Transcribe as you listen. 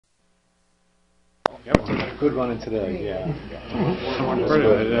Good running today, yeah.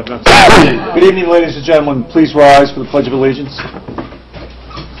 Good evening, ladies and gentlemen. Please rise for the Pledge of Allegiance.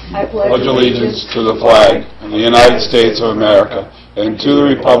 I pledge allegiance to the flag of the United States of America and to the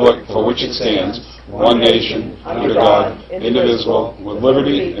republic for which it stands, one nation, under God, indivisible, with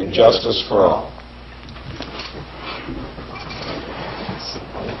liberty and justice for all.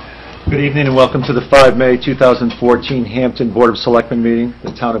 Good evening and welcome to the 5 May 2014 Hampton Board of Selectmen meeting,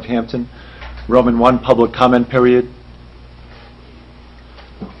 the Town of Hampton. Roman 1, public comment period.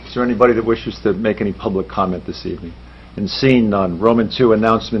 Is there anybody that wishes to make any public comment this evening? And seeing none. Roman 2,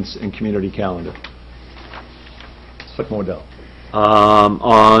 announcements and community calendar. Selectman Waddell.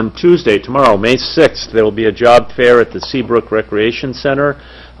 On Tuesday, tomorrow, May 6th, there will be a job fair at the Seabrook Recreation Center.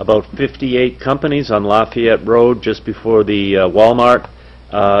 About 58 companies on Lafayette Road, just before the Walmart,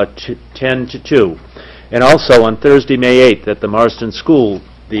 10 to 2. And also on Thursday, May 8th, at the Marston School,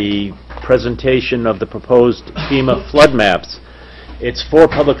 the presentation of the proposed FEMA flood maps. It's for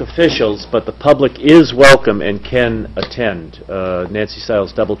public officials, but the public is welcome and can attend. Nancy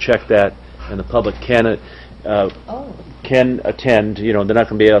Stiles double-checked that, and the public can attend. You know, they're not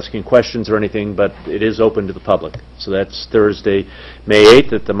going to be asking questions or anything, but it is open to the public. So that's Thursday, May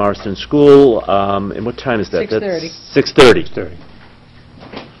 8th at the Marston School. And what time is that? 6:30. 6:30. 6:30.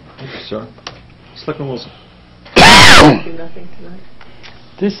 Thank you, sir. Selectman Wilson. Do nothing tonight.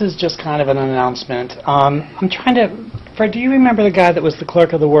 This is just kind of an announcement. I'm trying to... Fred, do you remember the guy that was the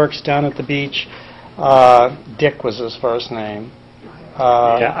clerk of the works down at the beach? Dick was his first name.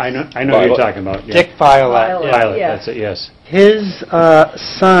 Yeah, I know who you're talking about. Yeah. Dick Violet. Violet, Yeah. that's it, yes. His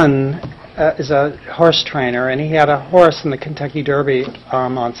son is a horse trainer, and he had a horse in the Kentucky Derby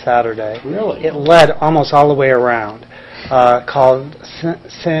on Saturday. Really? It led almost all the way around, called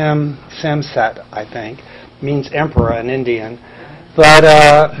Samset, I think. Means emperor in Indian. But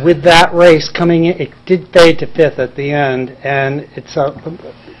with that race coming in, it did fade to fifth at the end, and it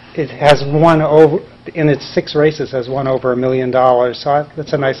has won over, in its 6 races, has won over $1 million. So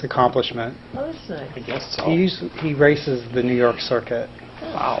that's a nice accomplishment. Oh, that's nice. I guess so. He races the New York circuit.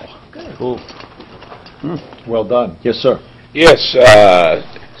 Wow. Good. Cool. Well done. Yes, sir. Yes,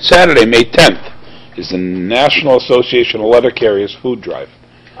 Saturday, May 10th, is the National Association of Letter Carriers Food Drive.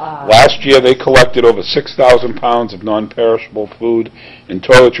 Last year, they collected over 6,000 pounds of non-perishable food and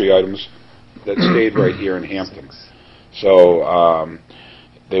toiletry items that stayed right here in Hampton. So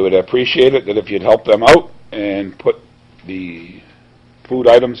they would appreciate it that if you'd help them out and put the food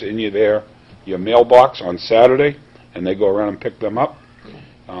items in your mailbox on Saturday, and they go around and pick them up,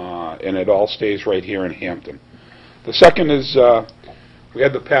 and it all stays right here in Hampton. The second is we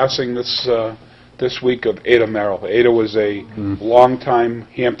had the passing this week of Ada Merrill. Ada was a long-time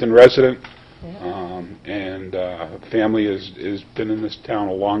Hampton resident, and her family has been in this town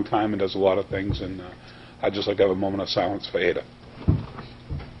a long time and does a lot of things, and I'd just like to have a moment of silence for Ada.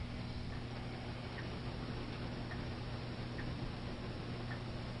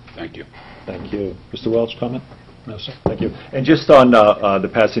 Thank you. Thank you. Mr. Welch, comment? No, sir. Thank you. And just on the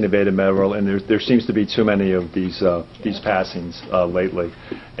passing of Ada Merrill, and there seems to be too many of these passings lately.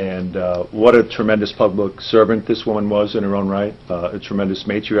 And what a tremendous public servant this woman was in her own right, a tremendous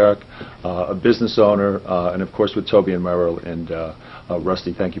matriarch, a business owner, and of course with Toby and Merrill. And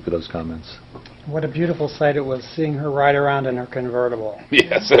Rusty, thank you for those comments. What a beautiful sight it was seeing her ride around in her convertible.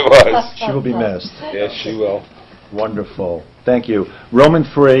 Yes, it was. She will be missed. Yes, she will. Wonderful. Thank you. Roman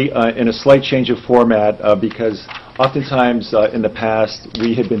 3, in a slight change of format, because oftentimes in the past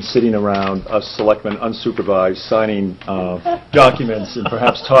we had been sitting around, us selectmen unsupervised, signing documents and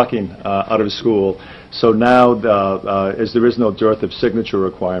perhaps talking out of school. So now, as there is no dearth of signature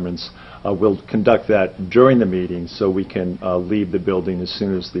requirements, we'll conduct that during the meeting so we can leave the building as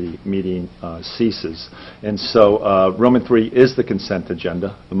soon as the meeting ceases. And so Roman 3 is the consent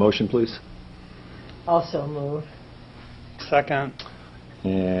agenda. A motion, please. Also move. Second.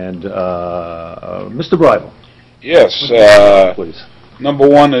 And Mr. Bridle. Yes. Please. Number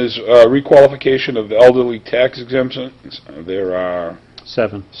 1 is requalification of the elderly tax exemptions. There are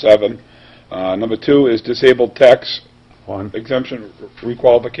 7. 7. Number 2 is disabled tax 1. exemption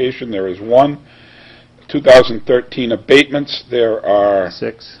requalification. There is 1. 2013 abatements. There are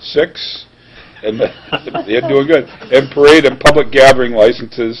 6. 6. And they're doing good. And parade and public gathering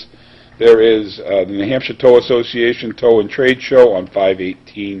licenses. There is the New Hampshire Tow Association Tow and Trade Show on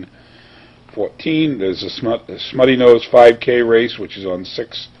 5/18/14. There's a Smutty Nose 5K race, which is on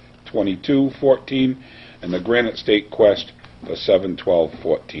 6/22/14, and the Granite State Quest for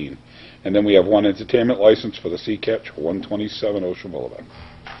 7/12/14. And then we have 1 entertainment license for the Sea Catch, 127 Ocean Boulevard.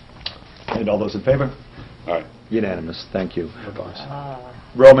 And all those in favor? All right. Unanimous. Thank you. Boss.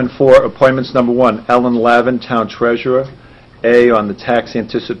 Roman 4, appointments number 1, Ellen Lavin, Town Treasurer. A, on the tax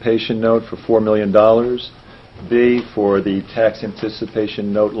anticipation note for $4 million. B, for the tax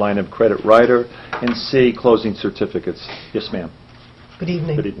anticipation note line of credit writer. And C, closing certificates. Yes, ma'am. Good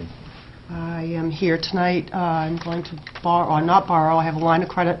evening. Good evening. I am here tonight. I'm going to borrow, or not borrow, I have a line of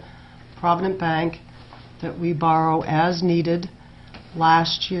credit, Provident Bank, that we borrow as needed.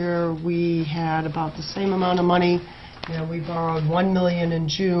 Last year, we had about the same amount of money. We borrowed $1 million in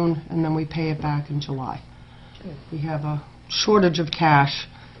June, and then we pay it back in July. We have a shortage of cash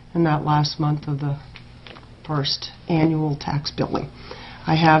in that last month of the first annual tax billing.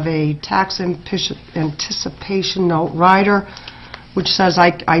 I have a tax anticipation note rider, which says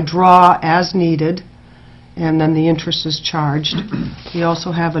I draw as needed, and then the interest is charged. We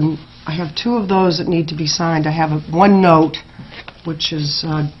also have I have 2 of those that need to be signed. I have one note, which is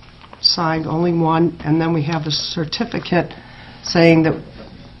signed, only one, and then we have a certificate saying that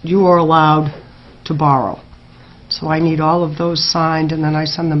you are allowed to borrow. So I need all of those signed, and then I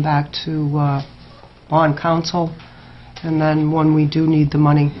send them back to bond counsel, and then when we do need the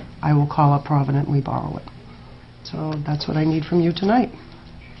money, I will call up Provident and we borrow it. So that's what I need from you tonight.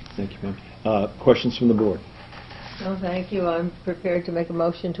 Thank you, ma'am. Questions from the board? No, thank you. I'm prepared to make a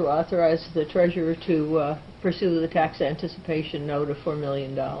motion to authorize the treasurer to pursue the tax anticipation note of $4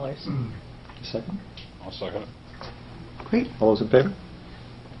 million. Second? I'll second it. Great. All those in favor?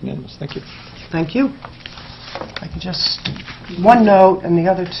 Unanimous. Thank you. Thank you. I can just, one note, and the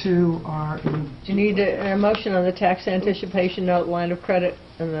other 2 are in. Do you need a motion on the tax anticipation note, line of credit,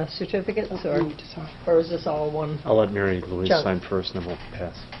 and the certificates, or is this all one? I'll let Mary Louise Sure. sign first, and then we'll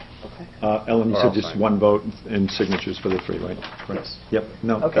pass. Ellen, you Or said I'll just sign. one vote and signatures for the 3, right? Correct. Yes. Yep.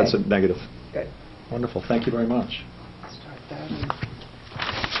 No, Okay. that's a negative. Good. Wonderful. Thank you very much. Start that.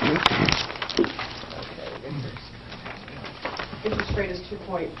 Interest rate is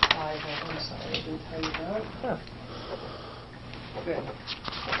 2.5. I'm sorry, I didn't tell you that. Huh. Good.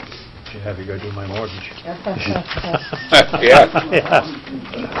 Should have you go do my mortgage. Yeah. Yeah.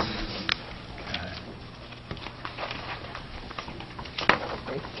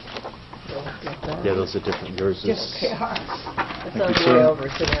 Yeah, those are different. Yours Yes, is... they are. It's Thank on you, the sir. way over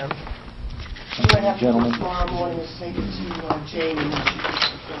to them. What I have to do Gentlemen. tomorrow morning is take it to Jane and then she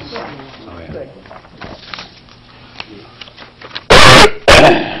can sign it. Oh, yeah. Good.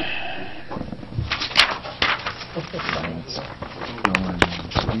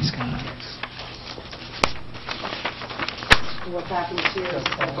 What happens here is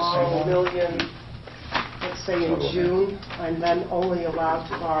if I borrow $1 million, let's say in June, I'm then only allowed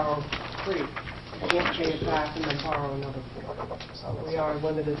to borrow 3. I can't pay it back and then borrow another 4. So we are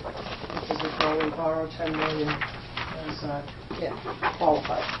limited because we can only borrow $10 million as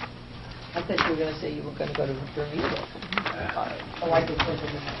qualified. I thought you were going to say you were going to go to Bermuda. Oh, I can put it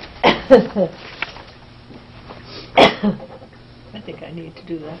in. I think I need to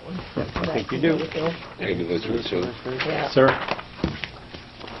do that one. I think you do. I can do this one too. Yeah. Sir?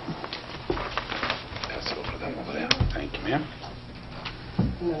 Pass it over to them over there. Thank you, ma'am.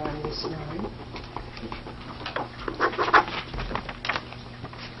 And then I will sign.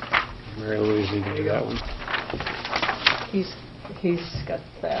 Mary Louise, you can do that one. He's got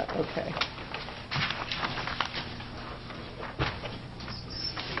that, okay.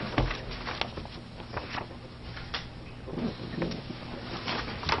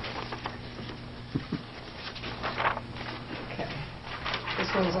 Okay. This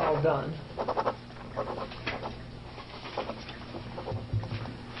one's all done.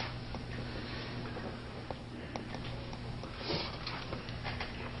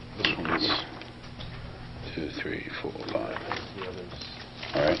 This one's 2, 3, 4, 5.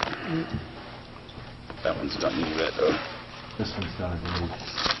 All right. That one's done. You read though. This one's done, I believe.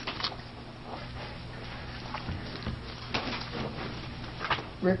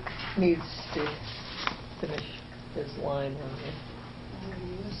 Rick needs to finish his line on here.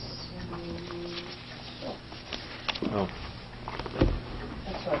 Oh.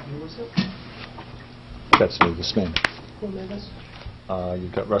 That's not you, is it? That's me, this man. Who made this?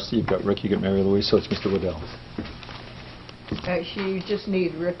 You've got Rusty, you've got Rick, you got Mary Louise, so it's Mr. Liddell. Actually, you just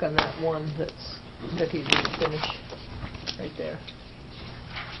need Rick on that one that he didn't finish, right there.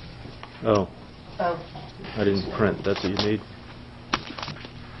 Oh, Oh, I didn't print. That's what you need?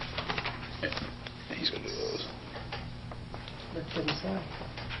 He's gonna do those. Rick didn't sign.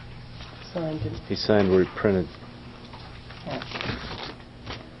 Signed it. He signed where he printed. I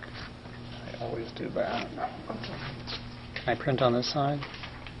always do that. Can I print on this side?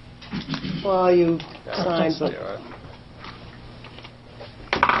 Well, you signed, but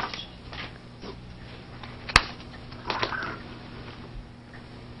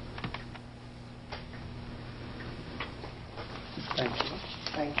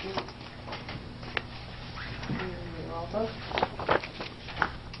Thank you. You're all done?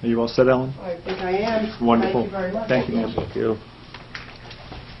 Are you all set, Ellen? I think I am. Wonderful. Thank you very much. Thank you, ma'am. Thank you.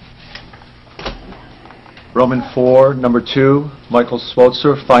 Roman 4, number 2, Michael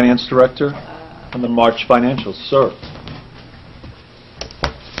Swotzer, Finance Director, on the March financials. Sir.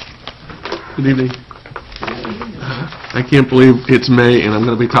 Good evening. I can't believe it's May and I'm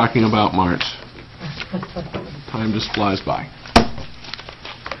going to be talking about March. Time just flies by.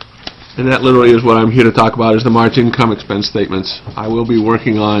 And that literally is what I'm here to talk about, is the March income expense statements. I will be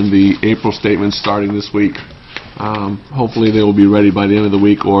working on the April statements starting this week. Hopefully they will be ready by the end of the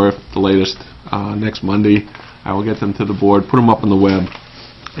week, or if the latest, next Monday. I will get them to the board, put them up on the web,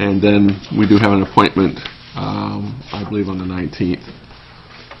 and then we do have an appointment, I believe on the 19th.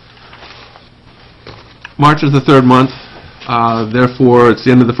 March is the third month, therefore it's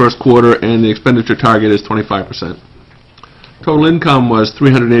the end of the first quarter, and the expenditure target is 25%. Total income was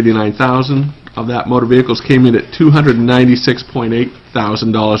 $389,000. Of that, motor vehicles came in at $296.8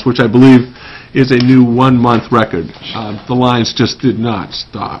 thousand, which I believe is a new one-month record. The lines just did not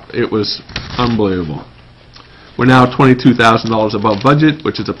stop. It was unbelievable. We're now $22,000 above budget,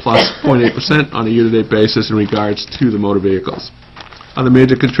 which is a plus 0.8% on a year-to-date basis in regards to the motor vehicles. Other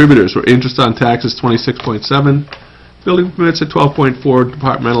major contributors were interest on taxes 26.7, building permits at 12.4,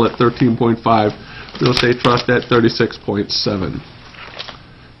 departmental at 13.5, real estate trust at 36.7.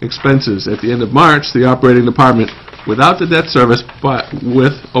 Expenses at the end of March, the operating department, without the debt service but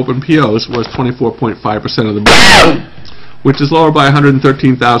with open POs, was 24.5% of the budget, which is lower by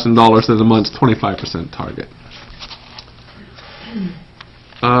 $113,000 than the month's 25% target.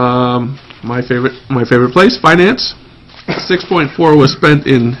 My favorite place, finance. 6.4 was spent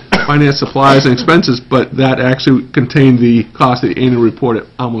in finance supplies and expenses, but that actually contained the cost of the annual report at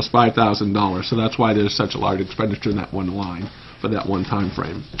almost $5,000. So that's why there's such a large expenditure in that one line for that one time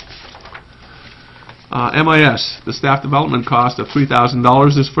frame. MIS, the staff development cost of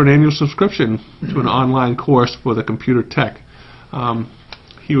 $3,000 is for an annual subscription to an online course for the computer tech.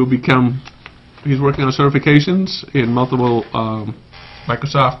 He's working on certifications in multiple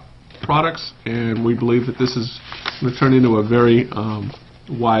Microsoft products, and we believe that this is going to turn into a very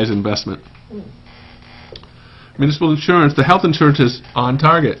wise investment. Municipal insurance, the health insurance is on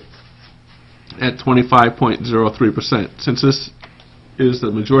target at 25.03%. Since this is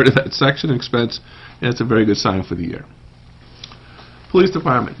the majority of that section expense, it's a very good sign for the year. Police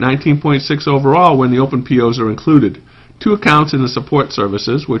department, 19.6 overall when the open POs are included. 2 accounts in the support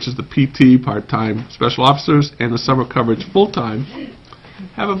services, which is the PT, part-time special officers, and the summer coverage full-time,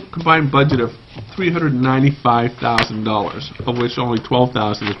 have a combined budget of $395,000, of which only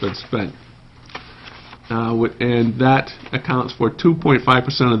 $12,000 has been spent. And that accounts for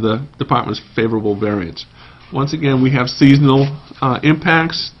 2.5% of the department's favorable variance. Once again, we have seasonal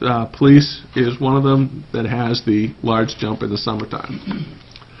impacts. Police is one of them that has the large jump in the summertime.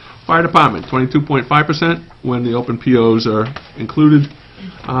 Fire department, 22.5% when the open POs are included.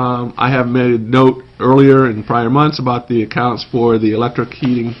 I have made a note earlier in prior months about the accounts for the electric,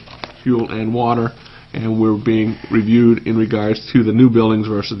 heating, fuel, and water, and we're being reviewed in regards to the new buildings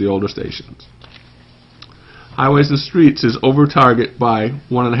versus the older stations. Highways and streets is over target by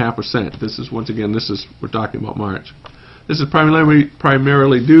 1.5%. This is, once again, we're talking about March. This is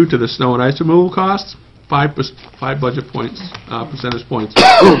primarily due to the snow and ice removal costs, 5 budget points, percentage points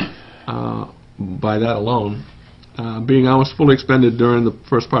by that alone, being almost fully expended during the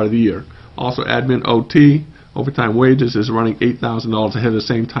first part of the year. Also, admin OT, overtime wages, is running $8,000 ahead of the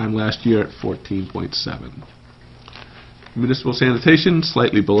same time last year at 14.7. Municipal sanitation,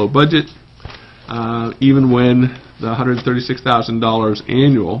 slightly below budget, even when the $136,000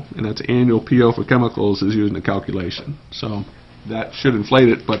 annual, and that's annual PO for chemicals, is using the calculation. So that should inflate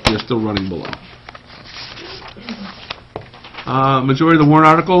it, but they're still running below. Majority of the warrant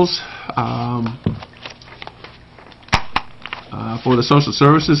articles for the social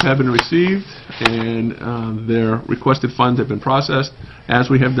services have been received, and their requested funds have been processed. As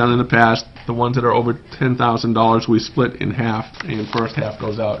we have done in the past, the ones that are over $10,000 we split in half, and first half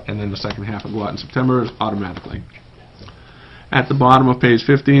goes out, and then the second half will go out in September automatically. At the bottom of page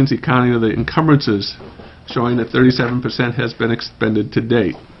 15 is the accounting of the encumbrances, showing that 37% has been expended to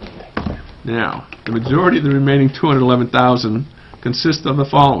date. Now, the majority of the remaining $211,000 consists of the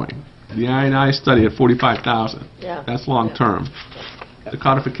following. The I&I study at $45,000. Yeah. That's long term. The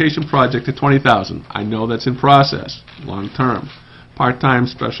codification project at $20,000. I know that's in process. Long term. Part-time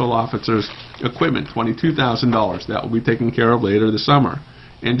special officers equipment, $22,000. That will be taken care of later this summer.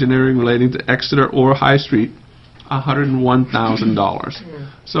 Engineering relating to Exeter or High Street, $101,000.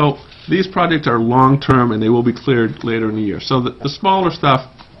 So these projects are long term and they will be cleared later in the year. So the smaller stuff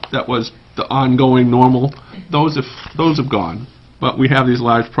that was the ongoing normal, those have gone. But we have these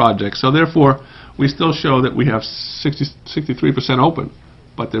large projects. So therefore, we still show that we have 63% open,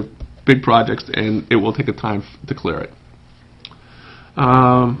 but they're big projects, and it will take a time to clear it.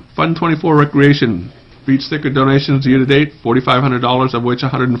 Fund 24 Recreation, beach sticker donations year to date, $4,500, of which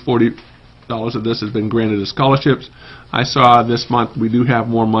 $140 of this has been granted as scholarships. I saw this month we do have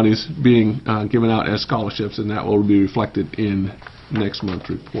more monies being given out as scholarships, and that will be reflected in next month's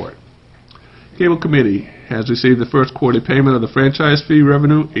report. Cable Committee has received the first quarterly payment of the franchise fee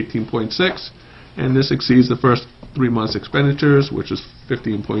revenue, 18.6, and this exceeds the first 3 months' expenditures, which is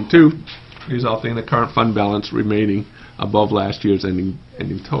 15.2, resulting in the current fund balance remaining above last year's ending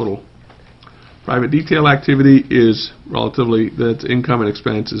total. Private detail activity is relatively, the income and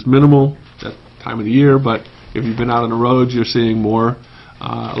expense is minimal that time of the year, but if you've been out on the roads, you're seeing more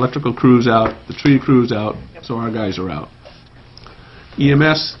electrical crews out, the tree crews out, so our guys are out.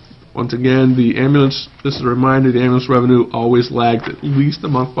 EMS, once again, the ambulance, this is a reminder, the ambulance revenue always lagged at least a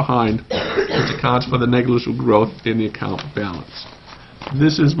month behind, which accounts for the negligible growth in the account balance.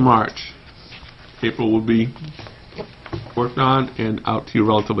 This is March. April will be worked on and out to you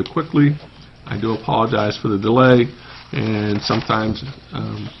relatively quickly. I do apologize for the delay, and sometimes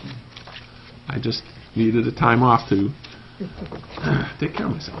I just needed a time off to take care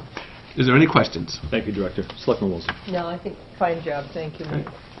of myself. Is there any questions? Thank you, Director. Selectman Wilson. No, I think, fine job, thank you. Mike.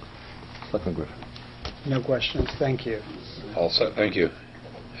 Selectman Griffin. No questions, thank you. All set, thank you.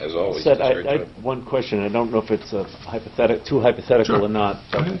 As always. Said, That's great I job. have one question. I don't know if it's too hypothetical Sure. or not.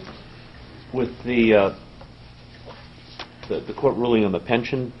 Go ahead. With the court ruling on the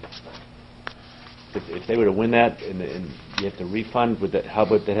pension, if they were to win that and you have to refund, how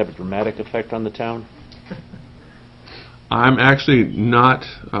would that have a dramatic effect on the town? I'm actually not,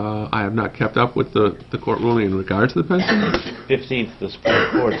 I have not kept up with the court ruling in regards to the pension. 15th, the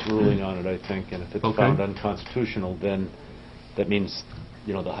Supreme Court's ruling on it, I think, and if it's Okay. found unconstitutional, then that means,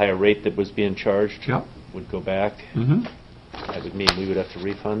 the higher rate that was being charged Yep. would go back. Mm-hmm. That would mean we would have to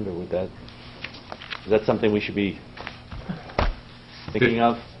refund, or is that something we should be thinking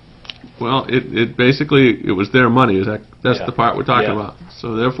of? Well, it basically, it was their money. That's Yeah. the part we're talking Yeah. about.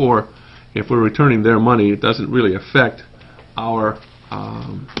 So therefore, if we're returning their money, it doesn't really affect our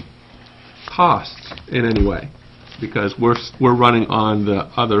costs in any way, because we're running on the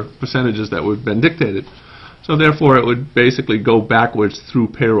other percentages that would have been dictated. So therefore, it would basically go backwards through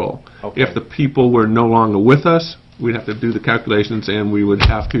payroll. Okay. If the people were no longer with us, we'd have to do the calculations, and we would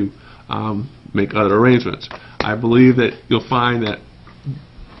have to make other arrangements. I believe that you'll find that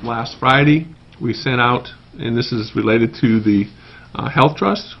last Friday, we sent out, and this is related to the Health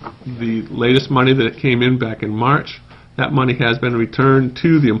Trust, the latest money that came in back in March. That money has been returned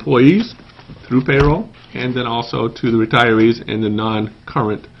to the employees through payroll, and then also to the retirees and the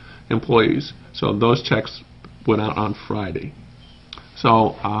non-current employees. So those checks went out on Friday.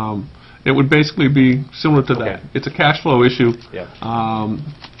 So it would basically be similar to that. Okay. It's a cash flow issue. Yeah.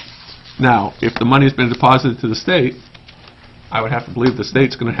 Now, if the money has been deposited to the state, I would have to believe the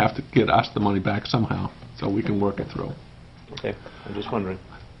state's going to have to get us the money back somehow, so we can work it through. Okay, I'm just wondering.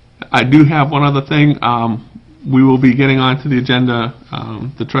 I do have one other thing. We will be getting onto the agenda,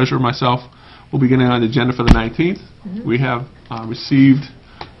 the treasurer and myself will be getting on the agenda for the 19th. Mm-hmm. We have received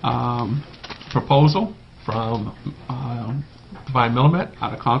proposal from Divine Millimet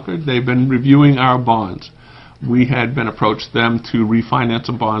out of Concord. They've been reviewing our bonds. We had been approached them to refinance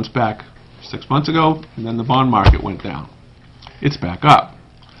some bonds back 6 months ago, and then the bond market went down. It's back up.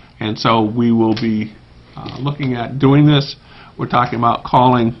 And so we will be looking at doing this. We're talking about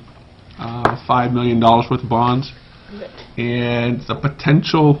calling $5 million worth of bonds, and the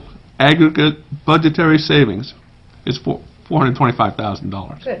potential aggregate budgetary savings is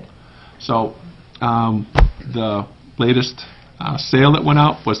 $425,000. Good. So the latest sale that went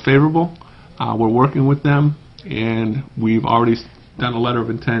out was favorable. We're working with them, and we've already done a letter of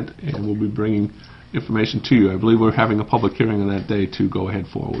intent, and we'll be bringing information to you. I believe we're having a public hearing on that day to go ahead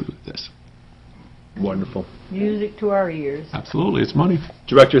forward with this. Wonderful. Music to our ears. Absolutely, it's money.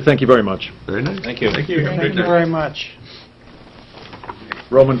 Director, thank you very much. Very nice. Thank you. Thank you very much.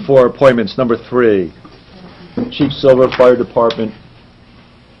 Roman 4 appointments, number 3. Chief Silver, Fire Department,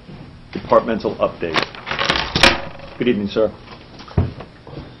 departmental update. Good evening, sir.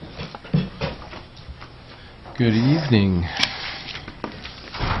 Good evening.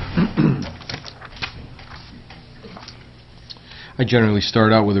 I generally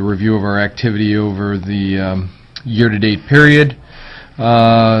start out with a review of our activity over the year-to-date period.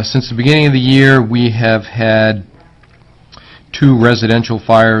 Since the beginning of the year, we have had 2 residential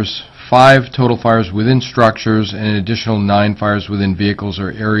fires 5 total fires within structures and an additional 9 fires within vehicles or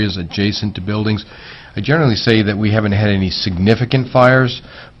areas adjacent to buildings. I generally say that we haven't had any significant fires,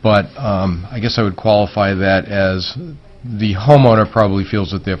 but I guess I would qualify that as the homeowner probably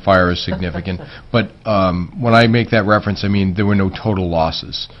feels that their fire is significant. But when I make that reference, I mean there were no total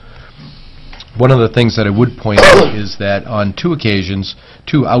losses. One of the things that I would point out is that on 2 occasions,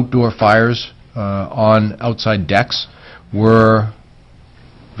 2 outdoor fires on outside decks were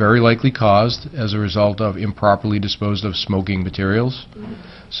very likely caused as a result of improperly disposed of smoking materials.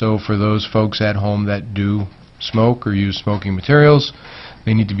 So for those folks at home that do smoke or use smoking materials,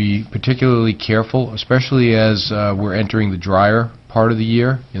 they need to be particularly careful, especially as we're entering the drier part of the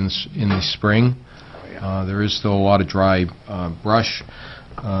year in the spring. There is still a lot of dry brush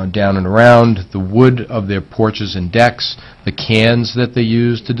down and around, the wood of their porches and decks, the cans that they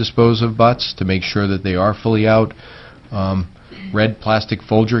use to dispose of butts to make sure that they are fully out. Red plastic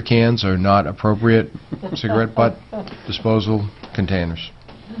Folger cans are not appropriate cigarette butt disposal containers.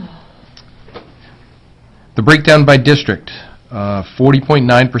 The breakdown by district,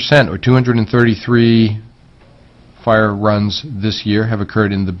 40.9% or 233 fire runs this year have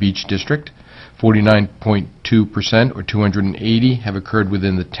occurred in the Beach District. 49.2% or 280 have occurred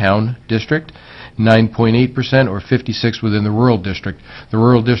within the Town District. 9.8% or 56 within the Rural District. The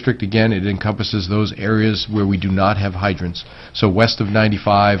Rural District, again, it encompasses those areas where we do not have hydrants. So west of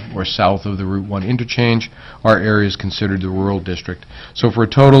 95 or south of the Route 1 interchange are areas considered the Rural District. So for a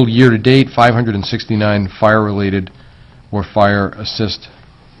total year-to-date, 569 fire-related or fire assist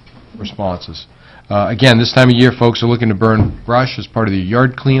responses. Again, this time of year, folks are looking to burn brush as part of the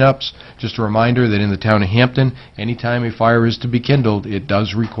yard cleanups. Just a reminder that in the town of Hampton, anytime a fire is to be kindled, it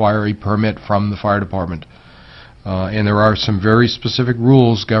does require a permit from the fire department. And there are some very specific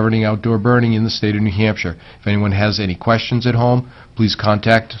rules governing outdoor burning in the state of New Hampshire. If anyone has any questions at home, please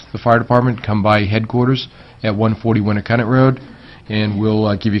contact the fire department. Come by headquarters at 140 Winnacunnet Road, and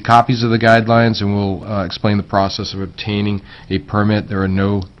we'll give you copies of the guidelines, and we'll explain the process of obtaining a permit. There are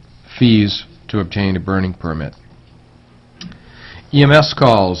no fees to obtain a burning permit. EMS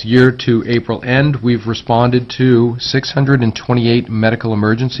calls. Year to April end, we've responded to 628 medical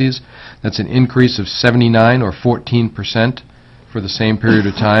emergencies. That's an increase of 79 or 14% for the same period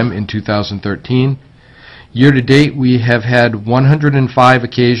of time in 2013. Year to date, we have had 105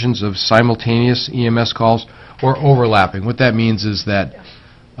 occasions of simultaneous EMS calls or overlapping. What that means is that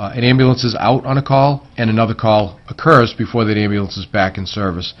an ambulance is out on a call and another call occurs before that ambulance is back in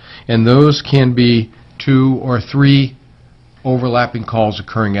service. And those can be 2 or 3 overlapping calls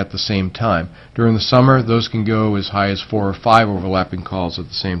occurring at the same time. During the summer, those can go as high as 4 or 5 overlapping calls at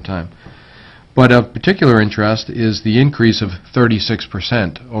the same time. But of particular interest is the increase of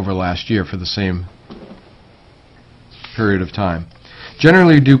 36% over last year for the same period of time.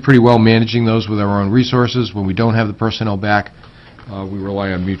 Generally, we do pretty well managing those with our own resources. When we don't have the personnel back, we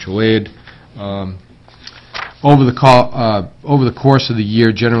rely on mutual aid. Over the course of the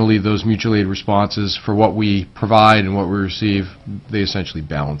year, generally those mutual aid responses for what we provide and what we receive, they essentially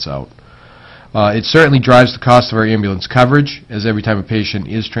balance out. It certainly drives the cost of our ambulance coverage, as every time a patient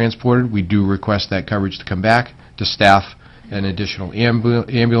is transported, we do request that coverage to come back to staff an additional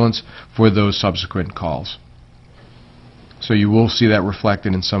ambulance for those subsequent calls. So you will see that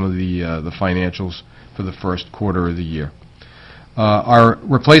reflected in some of the financials for the first quarter of the year. Our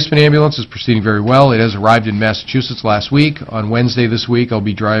replacement ambulance is proceeding very well. It has arrived in Massachusetts last week. On Wednesday this week, I'll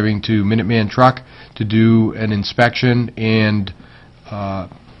be driving to Minuteman Truck to do an inspection and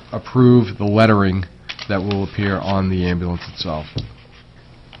approve the lettering that will appear on the ambulance itself.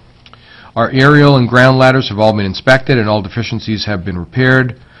 Our aerial and ground ladders have all been inspected and all deficiencies have been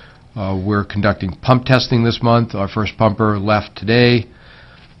repaired. We're conducting pump testing this month. Our first pumper left today.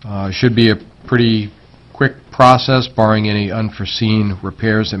 Should be a pretty quick process, barring any unforeseen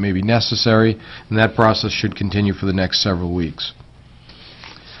repairs that may be necessary, and that process should continue for the next several weeks.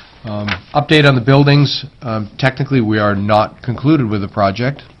 Update on the buildings. Technically, we are not concluded with the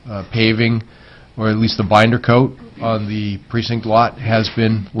project. Paving, or at least the binder coat on the precinct lot, has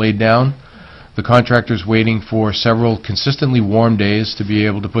been laid down. The contractor's waiting for several consistently warm days to be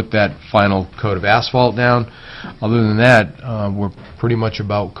able to put that final coat of asphalt down. Other than that, we're pretty much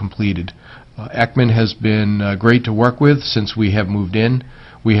about completed. Ekman has been great to work with since we have moved in.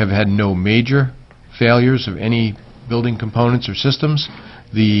 We have had no major failures of any building components or systems.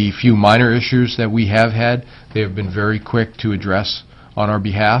 The few minor issues that we have had, they have been very quick to address on our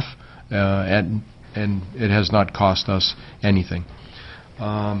behalf, and it has not cost us anything.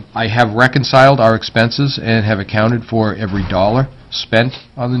 I have reconciled our expenses and have accounted for every dollar spent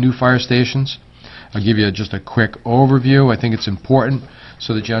on the new fire stations. I'll give you just a quick overview. I think it's important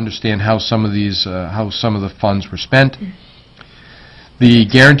so that you understand how some of these, how some of the funds were spent. The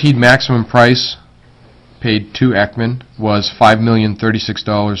guaranteed maximum price paid to Ekman was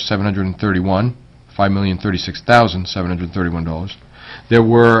 $5,036,731, $5,036,731. There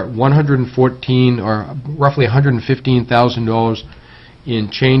were 114, or roughly $115,000 in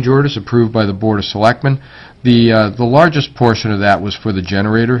change orders approved by the Board of Selectmen. The largest portion of that was for the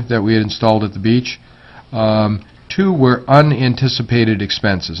generator that we had installed at the beach. Two were unanticipated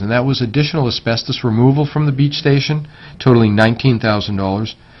expenses, and that was additional asbestos removal from the beach station, totaling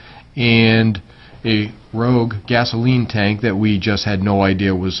 $19,000, and a rogue gasoline tank that we just had no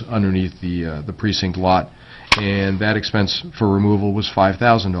idea was underneath the precinct lot, and that expense for removal was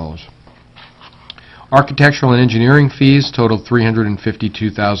 $5,000. Architectural and engineering fees totaled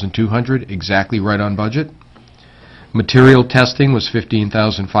 $352,200, exactly right on budget. Material testing was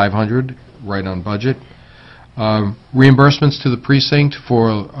 $15,500, right on budget. Reimbursements to the precinct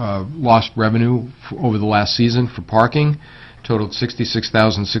for lost revenue over the last season for parking totaled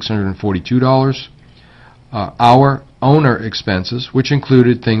 $66,642. Our owner expenses, which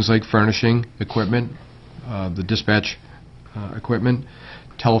included things like furnishing equipment, the dispatch equipment,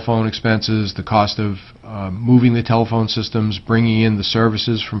 telephone expenses, the cost of moving the telephone systems, bringing in the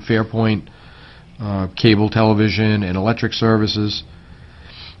services from Fairpoint, cable television and electric services.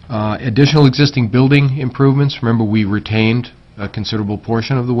 Additional existing building improvements. Remember, we retained a considerable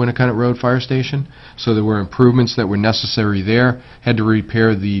portion of the Winnicott Road Fire Station, so there were improvements that were necessary there. Had to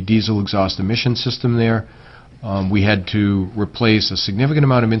repair the diesel exhaust emission system there. We had to replace a significant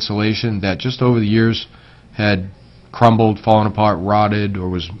amount of insulation that just over the years had crumbled, fallen apart, rotted, or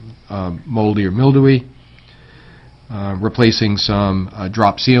was moldy or mildewy. Replacing some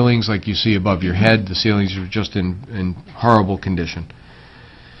drop ceilings like you see above your head. The ceilings are just in horrible condition.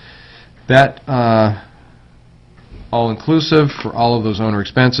 That all-inclusive for all of those owner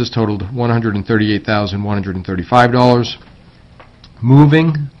expenses totaled $138,135.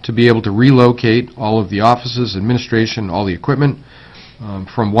 Moving to be able to relocate all of the offices, administration, all the equipment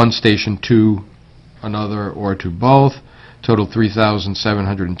from one station to another or to both totaled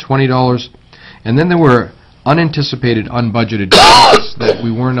 $3,720. And then there were unanticipated, unbudgeted costs that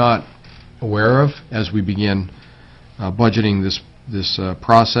we were not aware of as we began budgeting this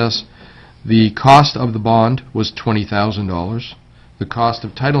process. The cost of the bond was $20,000. The cost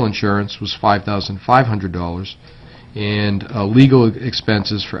of title insurance was $5,500. And legal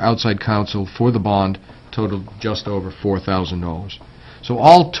expenses for outside counsel for the bond totaled just over $4,000. So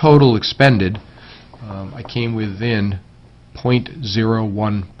all total expended, I came within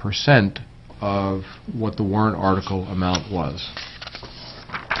 0.01% of what the warrant article amount was.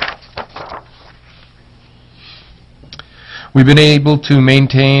 We've been able to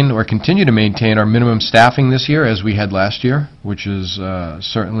maintain or continue to maintain our minimum staffing this year as we had last year, which is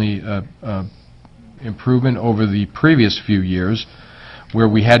certainly improvement over the previous few years, where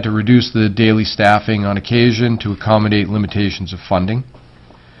we had to reduce the daily staffing on occasion to accommodate limitations of funding.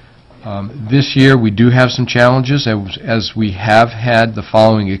 This year we do have some challenges as we have had the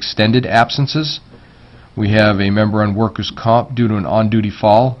following extended absences. We have a member on workers' comp due to an on-duty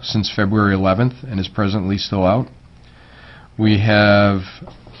fall since February 11th and is presently still out. We have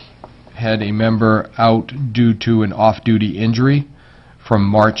had a member out due to an off-duty injury from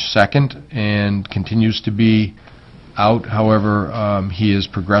March 2nd and continues to be out. However, he is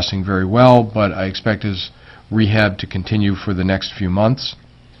progressing very well, but I expect his rehab to continue for the next few months.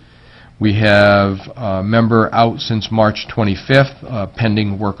 We have a member out since March 25th,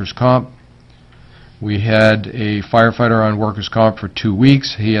 pending workers' comp. We had a firefighter on workers' comp for 2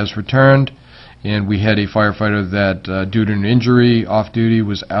 weeks. He has returned. And we had a firefighter that, due to an injury, off-duty,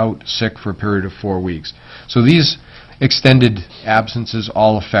 was out sick for a period of 4 weeks. So these extended absences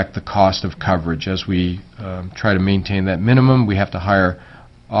all affect the cost of coverage. As we try to maintain that minimum, we have to hire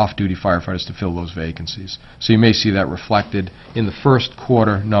off-duty firefighters to fill those vacancies. So you may see that reflected in the first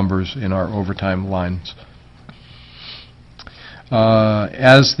quarter numbers in our overtime lines.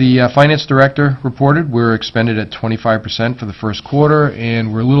 As the finance director reported, we're expended at 25% for the first quarter,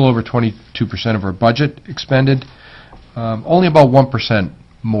 and we're a little over 22% of our budget expended, only about 1%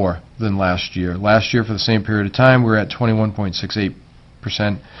 more than last year. Last year, for the same period of time, we were at 21.68%.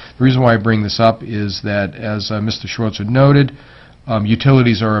 The reason why I bring this up is that, as Mr. Schwartz had noted,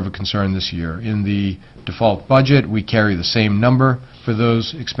 utilities are of a concern this year. In the default budget, we carry the same number for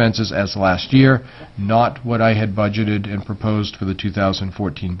those expenses as last year, not what I had budgeted and proposed for the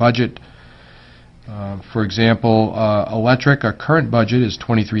 2014 budget. For example, electric, our current budget is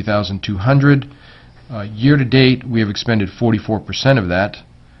 $23,200. Year to date, we have expended 44% of that.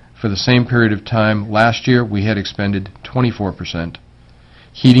 For the same period of time last year, we had expended 24%.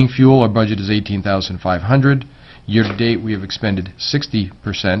 Heating fuel, our budget is $18,500. Year-to-date, we have expended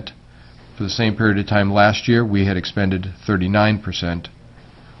 60%. For the same period of time last year, we had expended 39%.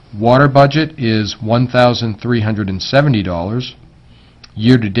 Water budget is $1,370.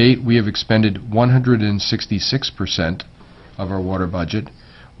 Year-to-date, we have expended 166% of our water budget,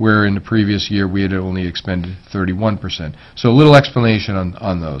 where in the previous year we had only expended 31%. So a little explanation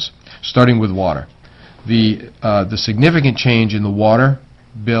on those. Starting with water. The significant change in the water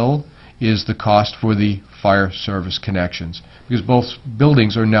bill is the cost for the fire service connections, because both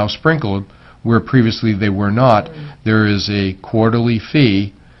buildings are now sprinkled where previously they were not. There is a quarterly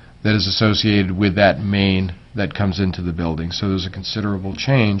fee that is associated with that main that comes into the building. So there's a considerable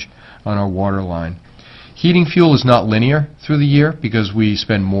change on our water line. Heating fuel is not linear through the year because we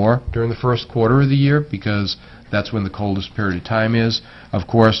spend more during the first quarter of the year because that's when the coldest period of time is. Of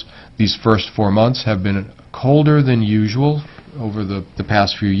course, these first 4 months have been colder than usual over the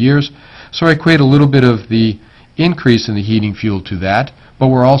past few years. So I equate a little bit of the increase in the heating fuel to that, but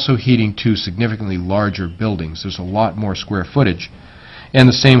we're also heating two significantly larger buildings. There's a lot more square footage. And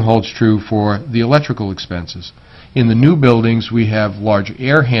the same holds true for the electrical expenses. In the new buildings, we have large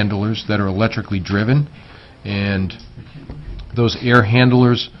air handlers that are electrically driven, and those air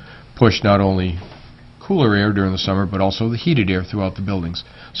handlers push not only cooler air during the summer, but also the heated air throughout the buildings.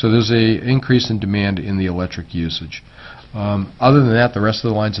 So there's an increase in demand in the electric usage. Other than that, the rest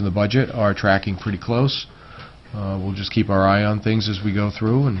of the lines in the budget are tracking pretty close. We'll just keep our eye on things as we go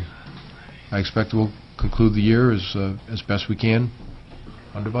through, and I expect we'll conclude the year as best we can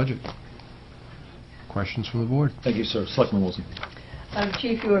under budget. Questions from the board? Thank you, sir. Selectman Wilson.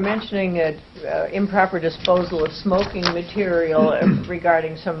 Chief, you were mentioning improper disposal of smoking material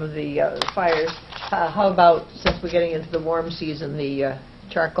regarding some of the fires. How about, since we're getting into the warm season, the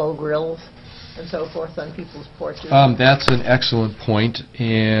charcoal grills and so forth on people's porches? That's an excellent point,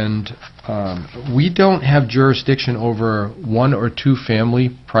 and we don't have jurisdiction over one or two family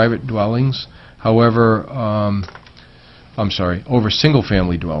private dwellings. However, over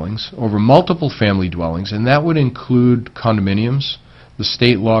single-family dwellings, over multiple family dwellings, and that would include condominiums. The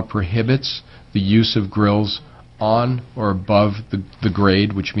state law prohibits the use of grills on or above the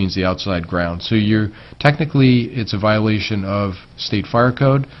grade, which means the outside ground. So technically, it's a violation of state fire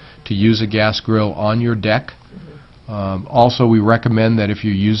code to use a gas grill on your deck. Also, we recommend that if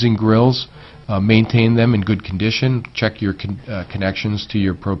you're using grills, maintain them in good condition, check your connections to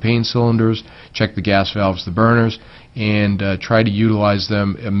your propane cylinders, check the gas valves, the burners, and try to utilize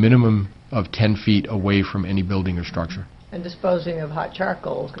them a minimum of 10 feet away from any building or structure. And disposing of hot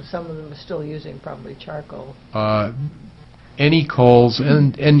charcoal, because some of them are still using probably charcoal. Any coals,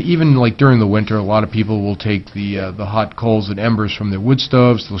 and even like during the winter, a lot of people will take the hot coals and embers from their wood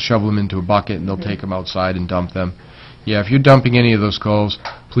stoves, they'll shovel them into a bucket, and they'll take them outside and dump them. Yeah, if you're dumping any of those coals,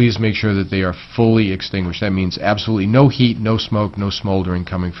 please make sure that they are fully extinguished. That means absolutely no heat, no smoke, no smoldering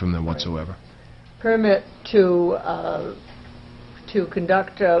coming from them whatsoever. Permit to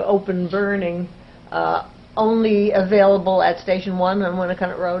conduct open burning only available at Station 1 on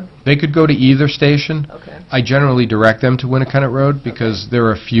Winnacunnet Road? They could go to either station. Okay. I generally direct them to Winnacunnet Road because there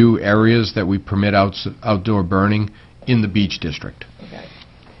are a few areas that we permit outdoor burning in the Beach District. Okay.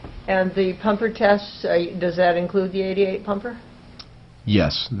 And the pumper tests, does that include the 88 pumper?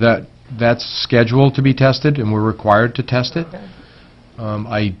 Yes, that's scheduled to be tested, and we're required to test it.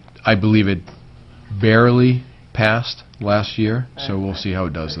 Okay. I believe it barely passed last year, so we'll see how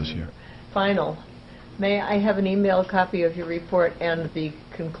it does this year. Final. May I have an email copy of your report and the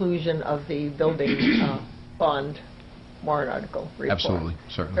conclusion of the building bond warrant article report? Absolutely,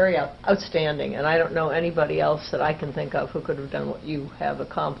 certainly. Very outstanding, and I don't know anybody else that I can think of who could have done what you have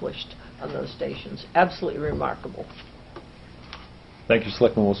accomplished on those stations. Absolutely remarkable. Thank you,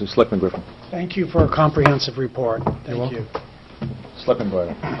 Selectman Wilson. Selectman Griffin. Thank you for a comprehensive report. Thank you. Selectman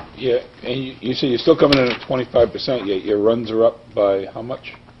Breider. Yeah, and you say you're still coming in at 25%, yet your runs are up by how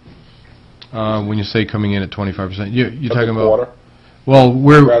much? When you say coming in at 25%, you're talking about... Quarter? Well,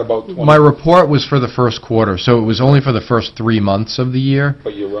 We're at about 20. my report was for the first quarter, so it was only for the first 3 months of the year.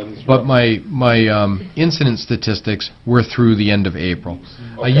 But your runs But my incident statistics were through the end of April.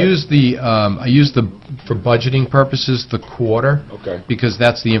 Okay. I used for budgeting purposes the quarter, Okay. because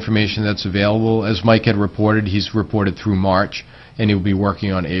that's the information that's available. As Mike had reported, he's reported through March, and he'll be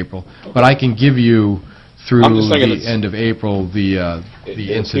working on April. But I can give you through I'm just thinking the it's- end of April the It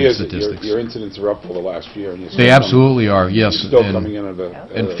incident appears that statistics. Your incidents are up for the last year. And you're They still absolutely are, yes. You're still coming in at a...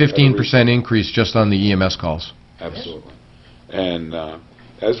 And at a 15% increase just on the EMS calls. Absolutely. And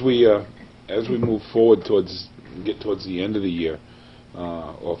as we move forward get towards the end of the year,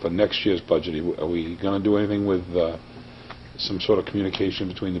 or for next year's budget, are we going to do anything with some sort of communication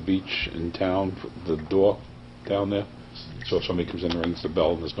between the beach and town, the door down there? So if somebody comes in and rings the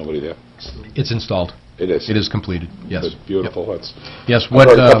bell and there's nobody there? It's installed. It is? It is completed, yes. Good, beautiful. That's, Yes, I've what,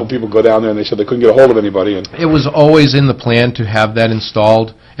 heard a couple people go down there and they said they couldn't get a hold of anybody, and it was always in the plan to have that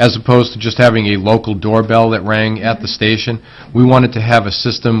installed, as opposed to just having a local doorbell that rang at the station. We wanted to have a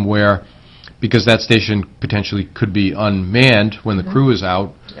system where, because that station potentially could be unmanned when the crew is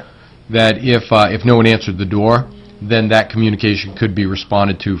out, that if no one answered the door, then that communication could be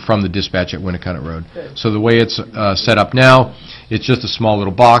responded to from the dispatch at Winnicott Road. So the way it's set up now, it's just a small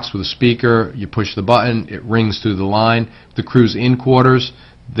little box with a speaker. You push the button, it rings through the line. The crew's in quarters,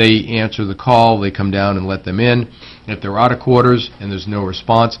 they answer the call, they come down and let them in. If they're out of quarters and there's no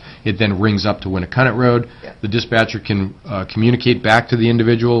response, it then rings up to Winnicott Road. The dispatcher can communicate back to the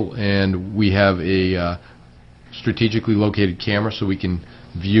individual, and we have a strategically located camera so we can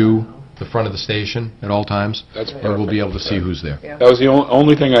view the front of the station at all times, That's and we'll be able to see perfect. who's there. that was the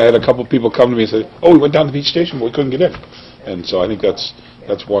only thing. I had a couple people come to me and say, "Oh, we went down to the beach station, but we couldn't get in." And so I think that's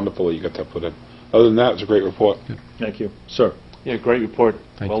wonderful that you got that put in. Other than that, it's a great report. Thank you. Sir? Yeah, great report.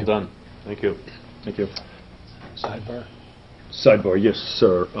 Thank Well you. done. Thank you. Thank you. Sidebar, yes,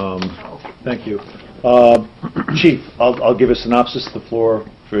 sir. Thank you. Chief, I'll give a synopsis of the floor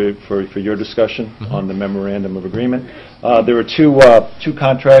for your discussion on the memorandum of agreement. There are two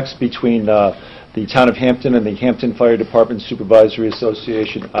contracts between the Town of Hampton and the Hampton Fire Department Supervisory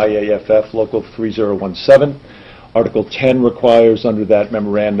Association, IAFF Local 3017. Article 10 requires under that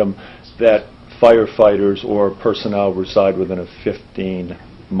memorandum that firefighters or personnel reside within a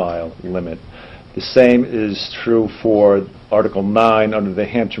 15-mile limit. The same is true for Article 9 under the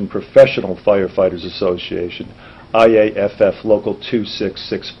Hampton Professional Firefighters Association, IAFF Local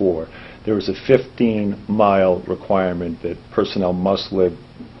 2664. There is a 15-mile requirement that personnel must live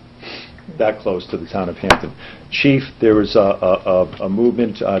that close to the Town of Hampton. Chief, there is a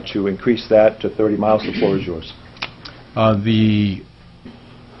movement to increase that to 30 miles. The floor is yours. The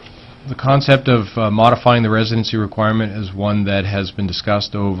concept of modifying the residency requirement is one that has been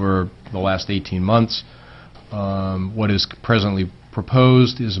discussed over the last 18 months. What is presently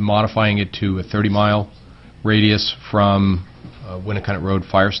proposed is modifying it to a 30-mile radius from Winnicott Road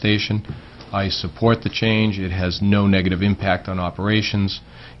Fire Station. I support the change. It has no negative impact on operations.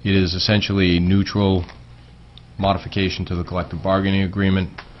 It is essentially a neutral modification to the collective bargaining agreement.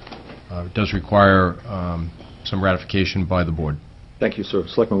 It does require some ratification by the board. Thank you, sir.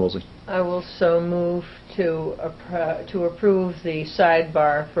 Selectman Woolsey. I will so move to approve the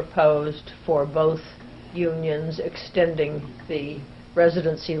sidebar proposed for both unions, extending the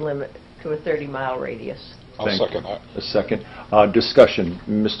residency limit to a 30-mile radius. I'll Thank second that. A second. Discussion.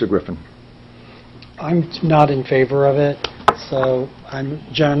 Mr. Griffin. I'm not in favor of it, so I'm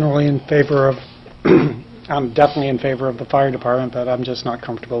generally in favor of, I'm definitely in favor of the fire department, but I'm just not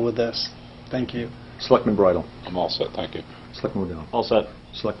comfortable with this. Thank you. Selectman Bridle. I'm all set, thank you. Selectman Waddell. All set.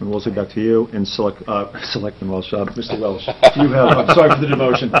 Selectman Woolsey, back to you. And Selectman Welsh. Mr. Welsh, do you have... I'm sorry for the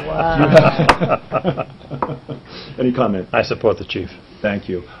demotion. Any comment? I support the chief. Thank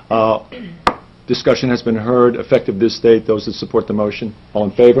you. Discussion has been heard. Effective this date, those that support the motion, all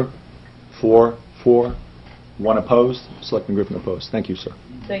in favor? 4, 1 opposed. Selectman Griffin opposed. Thank you, sir.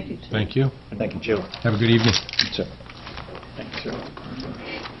 Thank you, Chief. Thank you. Thank you, Chief. Have a good evening. Sir. Thank you, sir.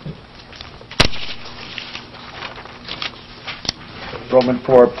 Enrollment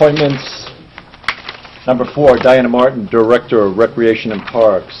for appointments. Number 4, Diana Martin, Director of Recreation and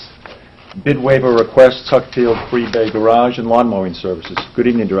Parks. Bid waiver request, Tuckfield Free Bay Garage and Lawn Mowing Services. Good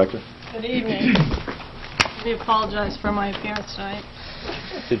evening, Director. Good evening. We apologize for my appearance tonight.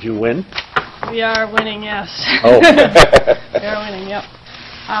 Did you win? We are winning, yes. Oh. We are winning, yep.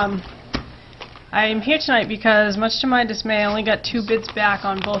 I am here tonight because, much to my dismay, I only got 2 bids back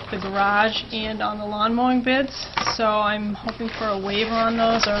on both the garage and on the lawn mowing bids. So I'm hoping for a waiver on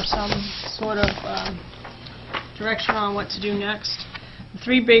those or some sort of direction on what to do next. The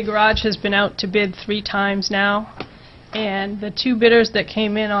 3 Bay Garage has been out to bid 3 times now, and the 2 bidders that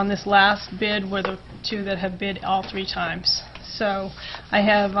came in on this last bid were the 2 that have bid all 3 times. So I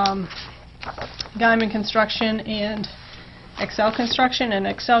have Guyman Construction and Excel Construction, and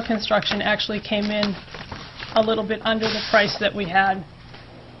Excel Construction actually came in a little bit under the price that we had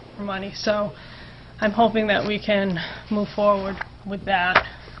for money. So I'm hoping that we can move forward with that.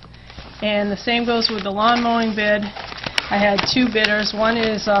 And the same goes with the lawn mowing bid. I had 2 bidders. One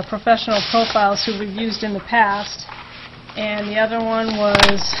is Professional Profiles, who we've used in the past, and the other one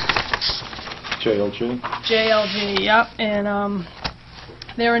was JLG. JLG, yep, and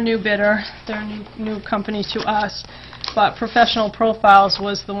they're a new bidder. They're a new company to us, but Professional Profiles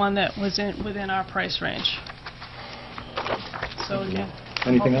was the one that was within our price range. So, yeah.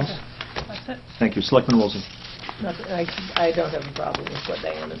 Anything else? That's it. Thank you. Selectman Wilson. Nothing, I don't have a problem with what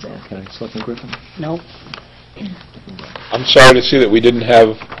Diana's asked. Okay. Selectman Griffin. No. I'm sorry to see that we didn't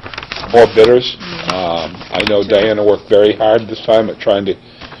have more bidders. I know Diana worked very hard this time at trying to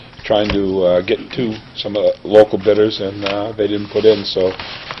get to some of the local bidders, and they didn't put in. So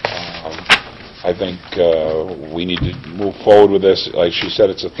I think we need to move forward with this. Like she said,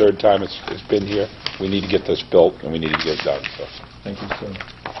 it's the third time it's been here. We need to get this built, and we need to get it done. So. Thank you, sir.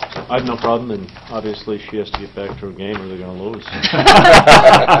 I have no problem, and obviously she has to get back to her game or they're going to lose.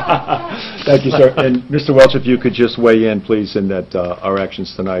 Thank you, sir. And Mr. Welch, if you could just weigh in, please, in that our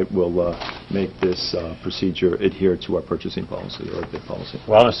actions tonight will make this procedure adhere to our purchasing policy or bid policy.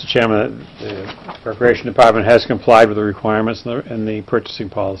 Well, Mr. Chairman, the Recreation Department has complied with the requirements in the purchasing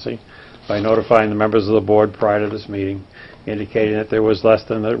policy by notifying the members of the board prior to this meeting, indicating that there was less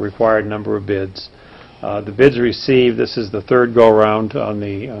than the required number of bids. The bids received, this is the third go-around on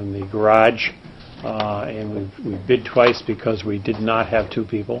the garage, and we bid twice because we did not have three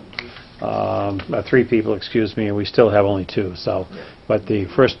people, excuse me, and we still have only two. So, but the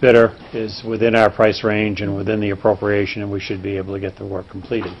first bidder is within our price range and within the appropriation, and we should be able to get the work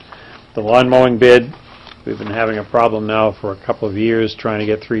completed. The lawn mowing bid, we've been having a problem now for a couple of years trying to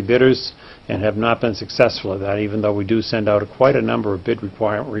get three bidders and have not been successful at that, even though we do send out quite a number of bid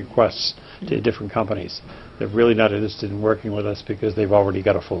requests to different companies. They're really not interested in working with us because they've already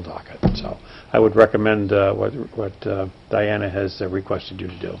got a full docket. So I would recommend what Diana has requested you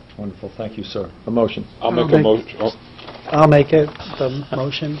to do. Wonderful. Thank you, sir. A motion. I'll make a motion. Oh. I'll make it the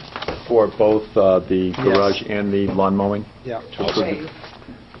motion. For both the garage and the lawn mowing? Yeah. Waive.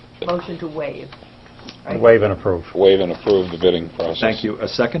 Motion to waive. Right? Waive and approve. Waive and approve the bidding process. Thank you. A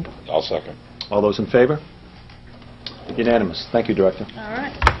second? I'll second. All those in favor? Unanimous. Thank you, Director. All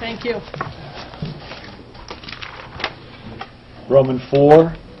right, thank you. Roman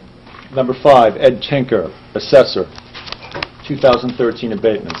 4, number 5, Ed Tinker, Assessor, 2013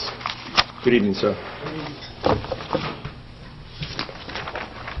 abatements. Good evening, sir.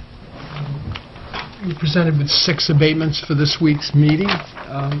 We presented with 6 abatements for this week's meeting.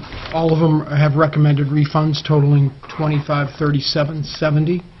 All of them have recommended refunds totaling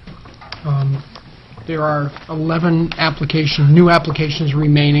 $2537.70. There are 11 new applications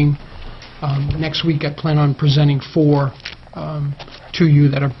remaining. Next week, I plan on presenting 4 to you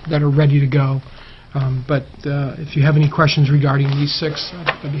that are ready to go. But if you have any questions regarding these 6,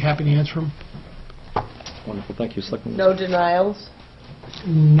 I'd be happy to answer them. Wonderful. Thank you, Selectman. No denials?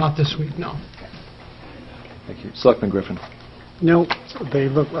 Not this week, no. Thank you. Selectman Griffin. No, they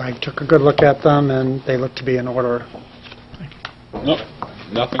look. I took a good look at them, and they look to be in order. No,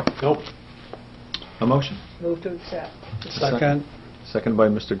 nothing. Nope. A motion. Move to accept. Second. Second by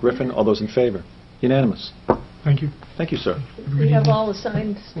Mr. Griffin. All those in favor? Unanimous. Thank you. Thank you, sir. Do we have all the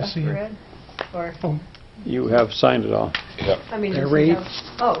signed stuff see you. for Ed? Or, You have signed it all. Yeah. I mean, They're does he read.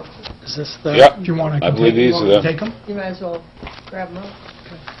 have- Is this the? Yeah. Do you want to I believe these are them. take them? you might as well grab them up.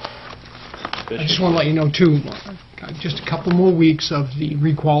 I just want to let you know, too, just a couple more weeks of the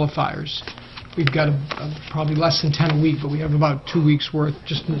requalifiers. We've got probably less than 10 a week, but we have about 2 weeks' worth,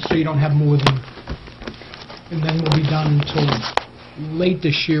 just so you don't have more than... And then we'll be done until late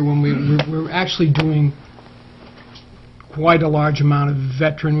this year when we're actually doing quite a large amount of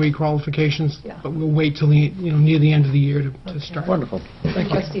veteran requalifications, Yeah. but we'll wait till near the end of the year to start. Wonderful. Thank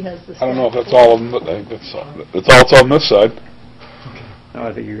you. Rusty has the I don't know if stack. that's all of them, but I think that's all it's on this side. No,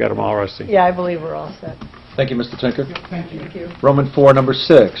 I think you got them all, Rusty. Yeah, I believe we're all set. Thank you, Mr. Tinker. Thank you. Thank you. Roman 4, number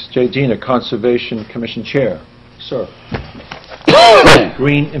 6, Jay Dina, Conservation Commission Chair. Sir.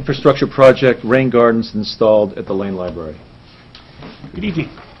 Green Infrastructure Project, rain gardens installed at the Lane Library. Good evening.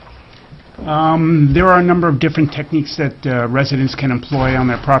 There are a number of different techniques that residents can employ on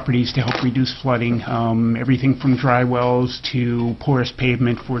their properties to help reduce flooding. Everything from dry wells to porous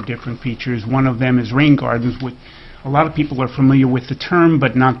pavement for different features. One of them is rain gardens. A lot of people are familiar with the term,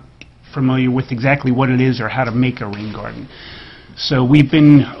 but not familiar with exactly what it is or how to make a rain garden. So we've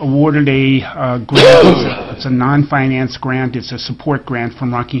been awarded a grant. It's a non-finance grant. It's a support grant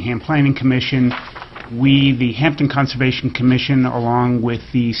from Rockingham Planning Commission. We, the Hampton Conservation Commission, along with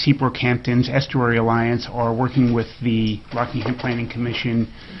the Seabrook Hamptons Estuary Alliance, are working with the Rockingham Planning Commission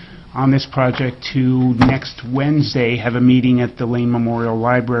on this project to next Wednesday have a meeting at the Lane Memorial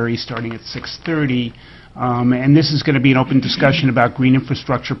Library starting at 6:30. And this is going to be an open discussion about green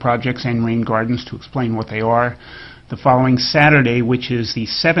infrastructure projects and rain gardens to explain what they are. The following Saturday, which is the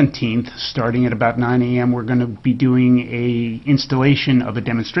 17th, starting at about 9 a.m., we're going to be doing a installation of a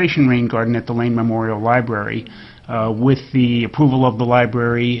demonstration rain garden at the Lane Memorial Library. with the approval of the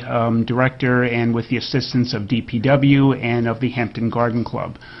library director and with the assistance of DPW and of the Hampton Garden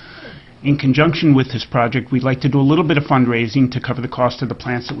Club. In conjunction with this project, we'd like to do a little bit of fundraising to cover the cost of the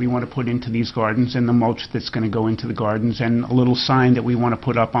plants that we want to put into these gardens and the mulch that's going to go into the gardens, and a little sign that we want to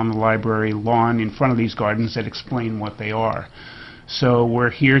put up on the library lawn in front of these gardens that explain what they are. So we're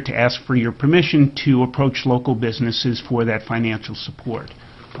here to ask for your permission to approach local businesses for that financial support.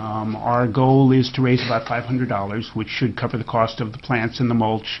 Our goal is to raise about $500, which should cover the cost of the plants and the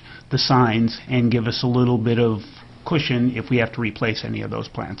mulch, the signs, and give us a little bit of cushion if we have to replace any of those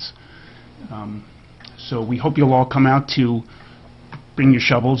plants. So we hope you'll all come out to bring your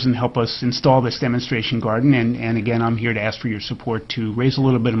shovels and help us install this demonstration garden. And again, I'm here to ask for your support to raise a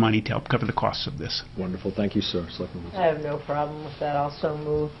little bit of money to help cover the costs of this. Wonderful. Thank you, sir. Selectman Wilson. I have no problem with that. Also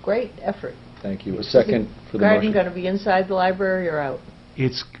move. Great effort. Thank you. A second for the Garden motion. going to be inside the library or out?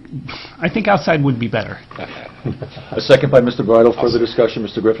 I think outside would be better. A second by Mr. Bridle. Further discussion,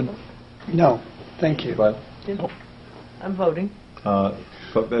 Mr. Griffin? No, thank you. Bridle? I'm voting.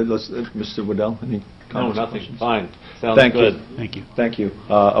 Mr. Waddell, any comments? No, nothing. Fine. Sounds Thank good. You. Thank you. Thank you.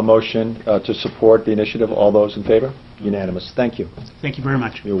 A motion to support the initiative. All those in favor? Unanimous. Thank you. Thank you very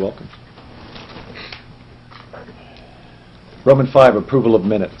much. You're welcome. Roman 5, approval of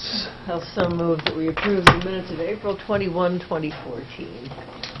minutes. Also move that we approve the minutes of April 21, 2014.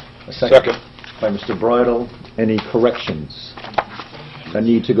 A second. By Mr. Bridle. Any corrections? A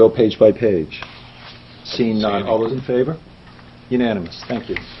need to go page by page? Seeing none. All those in favor? Unanimous. Thank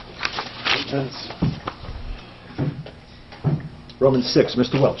you. Roman 6,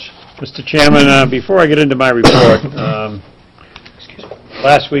 Mr. Welch. Mr. Chairman, before I get into my report,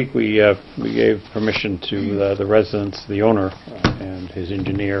 last week we gave permission to the residents, the owner and his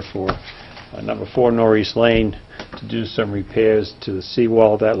engineer for number 4 Northeast Lane to do some repairs to the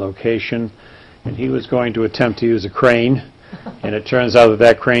seawall at that location, and he was going to attempt to use a crane, and it turns out that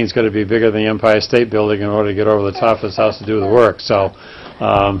that crane's going to be bigger than the Empire State Building in order to get over the top of his house to do the work. So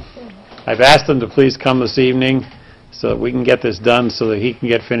I've asked him to please come this evening so that we can get this done so that he can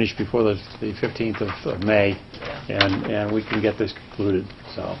get finished before the 15th of May, and we can get this concluded.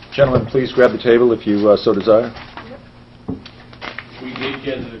 So, gentlemen, please grab the table if you so desire. We did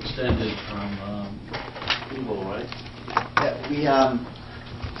get it extended from Google, right? Yeah,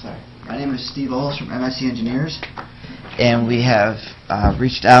 sorry. My name is Steve Oles from MSC Engineers, and we have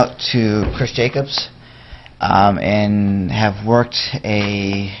reached out to Chris Jacobs and have worked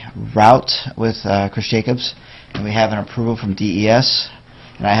a route with Chris Jacobs, and we have an approval from DES,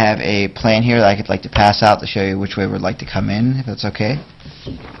 and I have a plan here that I could like to pass out to show you which way we'd like to come in, if that's okay.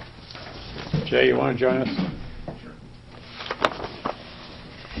 Jay, you want to join us?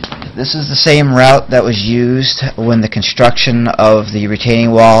 This is the same route that was used when the construction of the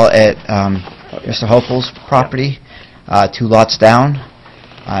retaining wall at Mr. Hopel's property, 2 lots down.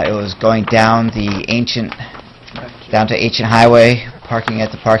 It was going down to Ancient Highway, parking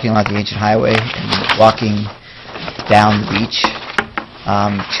at the parking lot of the Ancient Highway, and walking down the beach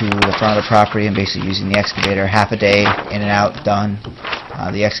to the front of the property, and basically using the excavator half a day, in and out, done.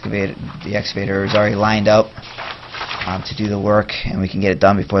 The excavator is already lined up to do the work, and we can get it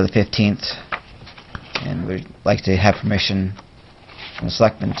done before the 15th. And we'd like to have permission from the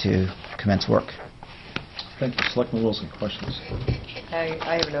selectmen to commence work. Thank you. Selectman Wilson, questions?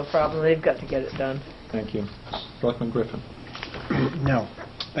 I have no problem. They've got to get it done. Thank you. Selectman Griffin. No,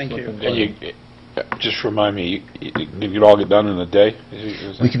 thank you. And you, just remind me, did it all get done in a day?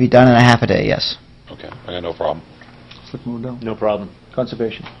 We could be done in a half a day, yes. Okay, I got no problem. Selectman Waddell. No problem.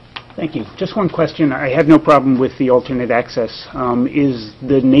 Conservation. Thank you. Just one question. I had no problem with the alternate access. Is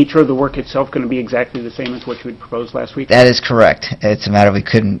the nature of the work itself going to be exactly the same as what you had proposed last week? That is correct. It's a matter we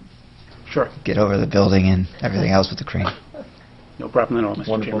couldn't Sure. get over the building and everything else with the crane. No problem at all, Mr.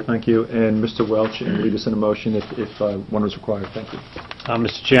 Wonderful. Chairman. Thank you. And Mr. Welch, and lead us in a motion if one is required. Thank you.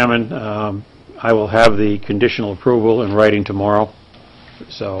 Mr. Chairman, I will have the conditional approval in writing tomorrow.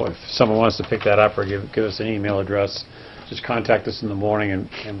 So if someone wants to pick that up or give us an email address, just contact us in the morning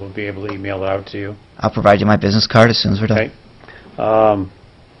and we'll be able to email it out to you. I'll provide you my business card as soon as we're done. Okay.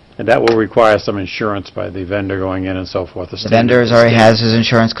 And that will require some insurance by the vendor going in and so forth. The vendor already has his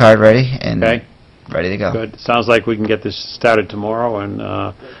insurance card ready and ready to go. Good. Sounds like we can get this started tomorrow. And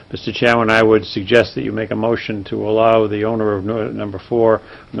Mr. Chairman, I would suggest that you make a motion to allow the owner of number 4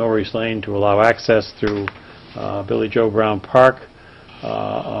 Northeast Lane to allow access through Billy Joe Brown Park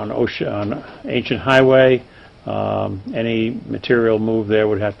on Ancient Highway. Any material moved there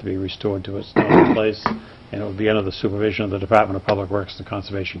would have to be restored to its normal place, and it would be under the supervision of the Department of Public Works and the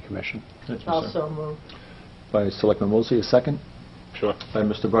Conservation Commission. Thank you, Also move. By Selectman Woolsey, a second. Sure. By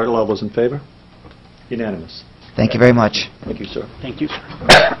Mr. Bridle. All those in favor? Unanimous. Thank you very much. Thank you, sir. Thank you.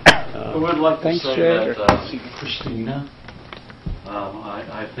 I would like to Thanks, say Jay. that Christina,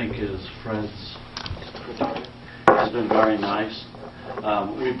 I think is Fred's, has been very nice.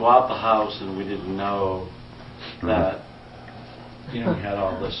 We bought the house and we didn't know that, we had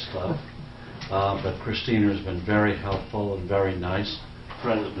all this stuff. But Christina has been very helpful and very nice.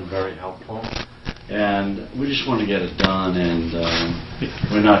 Fred has been very helpful. And we just want to get it done, and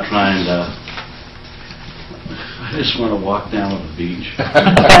we're not trying to... I just want to walk down to the beach.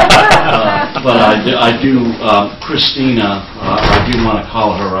 But I do, Christina, I do want to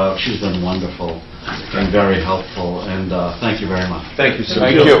call her out. She's been wonderful and very helpful, and thank you very much. Thank you, sir.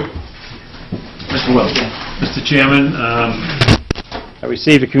 Thank you. Mr. Wells. Mr. Chairman, I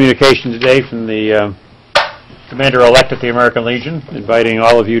received a communication today from the Commander-elect at the American Legion, inviting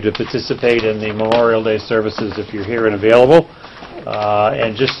all of you to participate in the Memorial Day services if you're here and available.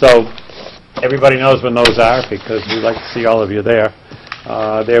 And just so everybody knows when those are, because we'd like to see all of you there,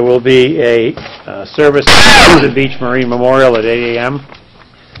 there will be a service at the Beach Marine Memorial at 8 a.m.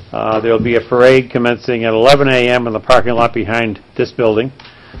 There will be a parade commencing at 11 a.m. in the parking lot behind this building.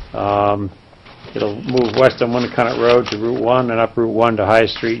 It'll move west on Winnacunnet Road to Route 1 and up Route 1 to High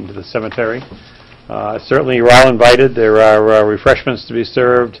Street into the cemetery. Certainly you're all invited. There are refreshments to be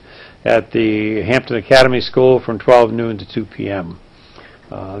served at the Hampton Academy School from 12 noon to 2 p.m.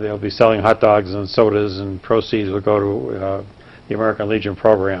 They'll be selling hot dogs and sodas, and proceeds will go to the American Legion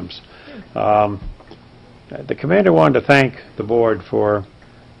programs. The commander wanted to thank the board for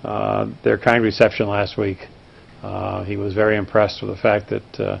their kind reception last week. He was very impressed with the fact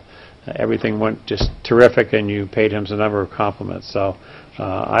that everything went just terrific, and you paid him a number of compliments. So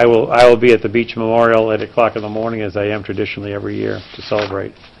I will be at the Beach Memorial at 8 o'clock in the morning, as I am traditionally every year, to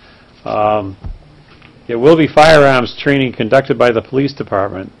celebrate. There will be firearms training conducted by the police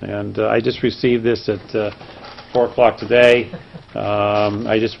department, and I just received this at 4 o'clock today.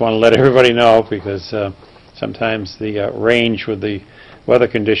 I just want to let everybody know, because sometimes the range with the weather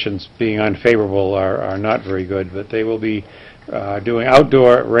conditions being unfavorable are not very good, but they will be doing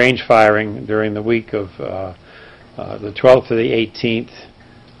outdoor range firing during the week of the 12th to the 18th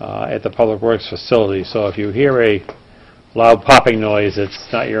at the Public Works facility. So if you hear a loud popping noise, it's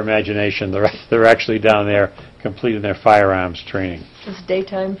not your imagination. They're actually down there completing their firearms training. Is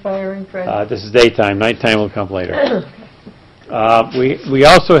daytime firing, Fred? This is daytime. Nighttime will come later. We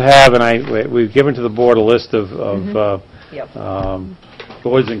also have, and we've given to the board a list of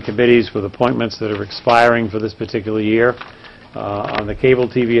boards and committees with appointments that are expiring for this particular year. On the Cable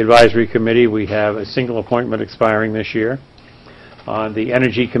TV Advisory Committee, we have a single appointment expiring this year. On the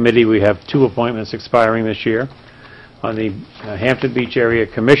Energy Committee, we have 2 appointments expiring this year. On the Hampton Beach Area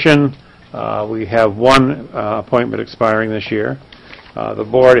Commission, we have 1 appointment expiring this year. The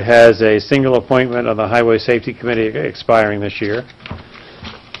board has a single appointment on the Highway Safety Committee expiring this year.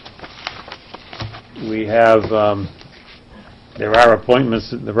 We have, there are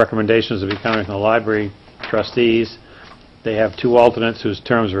appointments, the recommendations will be coming from the library trustees. They have 2 alternates whose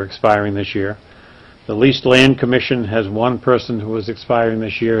terms are expiring this year. The Leased Land Commission has 1 person who is expiring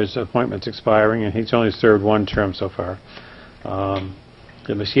this year. His appointment's expiring, and he's only served 1 term so far.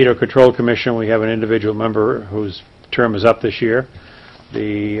 The Mosquito Control Commission, we have an individual member whose term is up this year.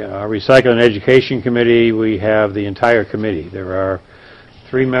 The Recycling and Education Committee, we have the entire committee. There are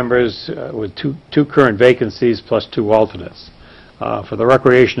 3 members with two current vacancies plus 2 alternates. For the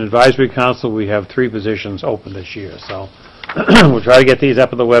Recreation Advisory Council, we have 3 positions open this year. So we'll try to get these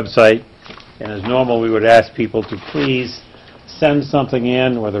up on the website. And as normal, we would ask people to please send something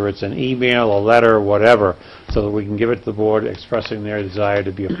in, whether it's an email, a letter, whatever, so that we can give it to the board expressing their desire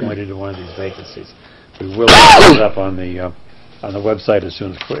to be appointed to one of these vacancies. We will put it up on the website as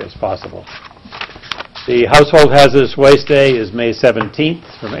soon as possible. The Household Hazardous Waste Day is May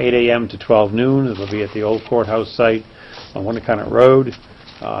 17th from 8 a.m. to 12 noon. It will be at the old courthouse site on Winnacunnet Road.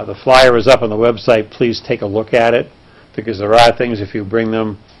 The flyer is up on the website. Please take a look at it, because there are things, if you bring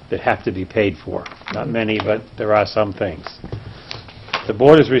them, that have to be paid for. Not many, but there are some things. The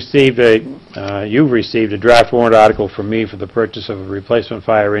board has received you've received a draft warrant article from me for the purchase of a replacement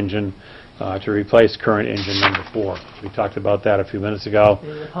fire engine to replace current engine number 4. We talked about that a few minutes ago.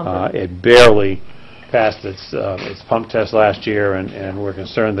 It barely passed its pump test last year, and we're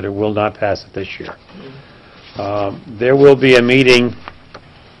concerned that it will not pass it this year. There will be a meeting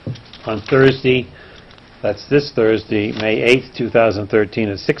on Thursday. That's this Thursday, May 8th, 2013,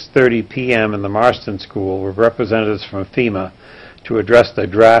 at 6:30 p.m. in the Marston School with representatives from FEMA to address the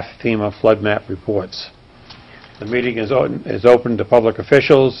draft FEMA flood map reports. The meeting is open to public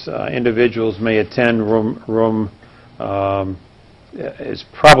officials. Individuals may attend. Room is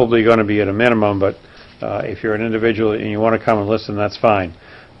probably going to be at a minimum, but If you're an individual and you want to come and listen, that's fine.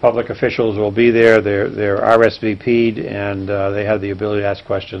 Public officials will be there. They're RSVP'd, and they have the ability to ask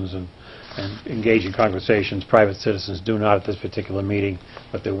questions and engage in conversations. Private citizens do not at this particular meeting,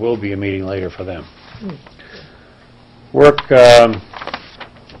 but there will be a meeting later for them. Work,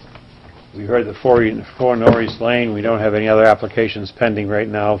 we heard the 4 Norris Lane. We don't have any other applications pending right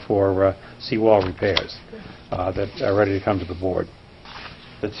now for seawall repairs that are ready to come to the board.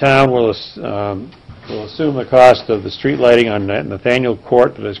 The town will assume the cost of the street lighting on Nathaniel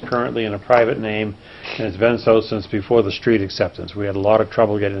Court that is currently in a private name, and it's been so since before the street acceptance. We had a lot of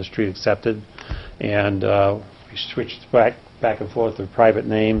trouble getting the street accepted, and we switched back and forth with private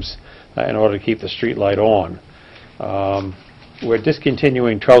names in order to keep the street light on. We're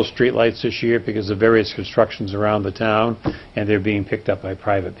discontinuing 12 street lights this year because of various constructions around the town, and they're being picked up by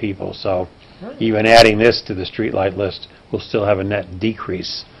private people. So even adding this to the street light list will still have a net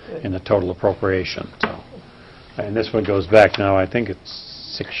decrease in the total appropriation. So, and this one goes back now, I think it's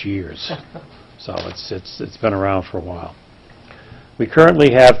 6 years. So it's been around for a while. We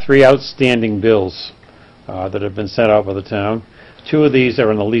currently have 3 outstanding bills that have been sent out by the town. 2 of these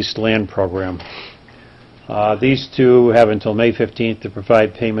are in the leased land program. These 2 have until May 15th to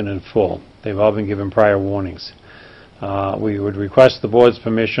provide payment in full. They've all been given prior warnings. We would request the board's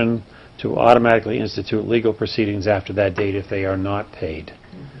permission to automatically institute legal proceedings after that date if they are not paid.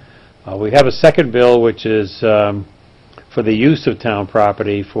 We have a second bill which is for the use of town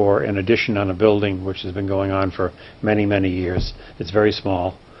property for an addition on a building which has been going on for many, many years. It's very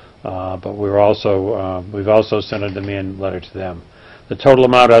small, but we've also sent a demand letter to them. The total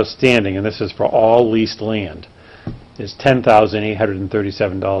amount outstanding, and this is for all leased land, is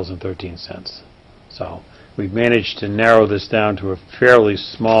 $10,837.13. So we've managed to narrow this down to a fairly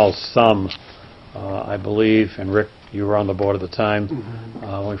small sum, I believe, and Rick, you were on the board at the time.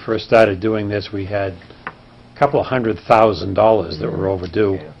 When we first started doing this, we had a couple of $100,000 that were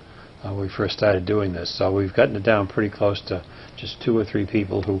overdue when we first started doing this. So we've gotten it down pretty close to just 2 or 3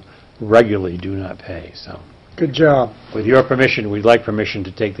 people who regularly do not pay. So. Good job. With your permission, we'd like permission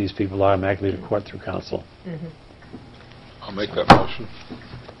to take these people automatically to court through council. I'll make that motion.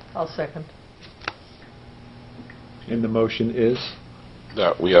 I'll second. And the motion is?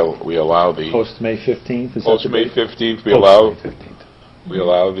 That we allow the... Post May 15th? Is Post that the May date? 15th, we Post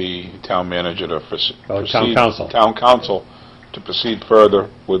allow the town manager to proceed... town council. Town council to proceed further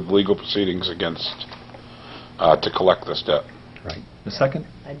with legal proceedings against, to collect this debt. Right. A second?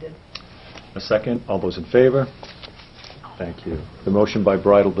 I did. A second. All those in favor? Thank you. The motion by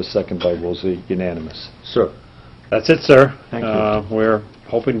Bridle, the second by Woolsey, unanimous. Sir. That's it, sir. Thank you. We're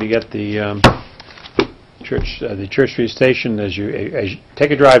hoping to get the Church Street Station as you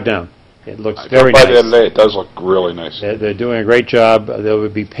take a drive down. It looks very nice. By the day, it does look really nice. They're doing a great job. There will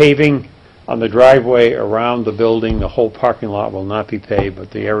be paving on the driveway around the building. The whole parking lot will not be paved,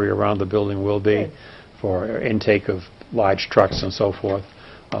 but the area around the building will be for intake of large trucks and so forth.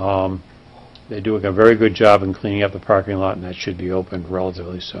 They're doing a very good job in cleaning up the parking lot, and that should be opened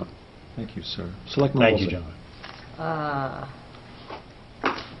relatively soon. Thank you, sir. Selectman Thank you, Wilson. gentlemen.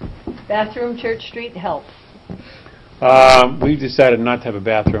 Bathroom, Church Street, help. We decided not to have a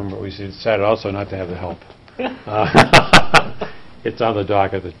bathroom, but we decided also not to have the help. It's on the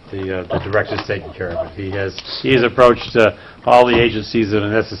docket. The director's taking care of it. He has approached all the agencies that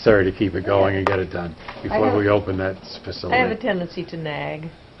are necessary to keep it going and get it done before we open that facility. I have a tendency to nag.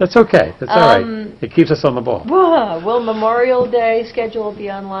 That's okay. That's all right. It keeps us on the ball. Will Memorial Day schedule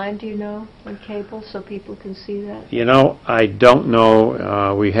be online, do you know, on cable, so people can see that? You know, I don't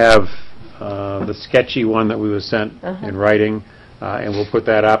know. We have the sketchy one that we were sent in writing, and we'll put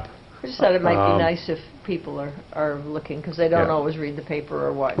that up. I just thought it might be nice if people are looking, because they don't always read the paper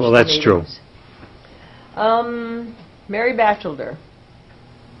or watch Well, the that's true. Mary Batchelder.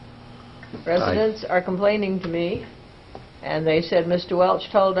 Residents are complaining to me, and they said Mr. Welch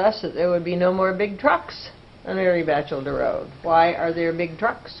told us that there would be no more big trucks on Mary Batchelder Road. Why are there big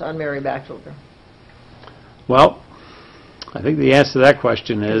trucks on Mary Batchelder? Well, I think the answer to that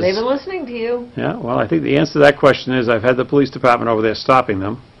question is... They've been listening to you. Yeah, well, I think the answer to that question is I've had the police department over there stopping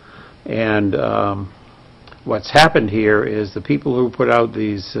them, and what's happened here is the people who put out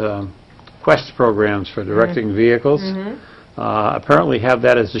these Quest programs for directing vehicles apparently have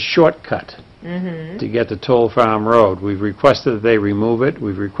that as a shortcut to get to Toll Farm Road. We've requested that they remove it.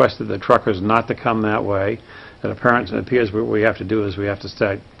 We've requested the truckers not to come that way. It appears what we have to do is we have to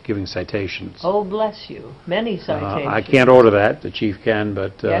start giving citations. Oh, bless you. Many citations. I can't order that. The chief can,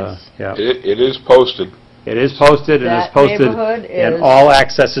 but yes. yeah. It is posted. It is posted, and it's posted in all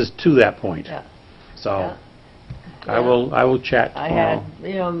accesses to that point. Yeah. So, I will chat I tomorrow.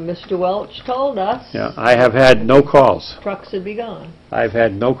 had, Mr. Welch told us Yeah, I have had no calls. trucks would be gone. I've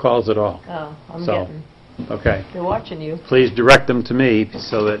had no calls at all. Oh, I'm So- getting, Okay. they're watching you. Please direct them to me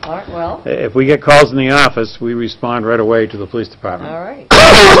so that All right, well, if we get calls in the office, we respond right away to the police department. all right.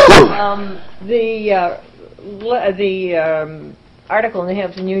 The article in the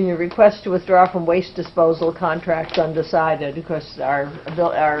Hampton Union request to withdraw from waste disposal contracts undecided because our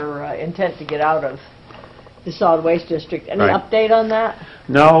intent to get out of the solid waste district. Any Right. update on that?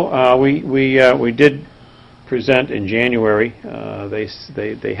 No, we did present in January.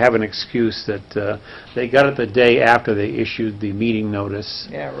 They have an excuse that they got it the day after they issued the meeting notice.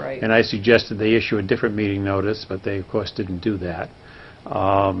 Yeah, right. And I suggested they issue a different meeting notice, but they, of course, didn't do that.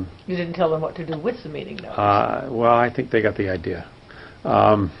 You didn't tell them what to do with the meeting notice. Well, I think they got the idea.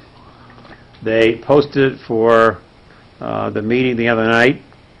 They posted it for the meeting the other night,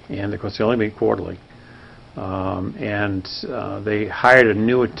 and of course, they only meet quarterly. And they hired a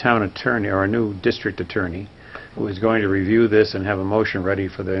new town attorney, or a new district attorney, who is going to review this and have a motion ready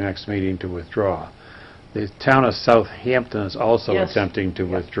for the next meeting to withdraw. The town of Southampton is also Yes. attempting to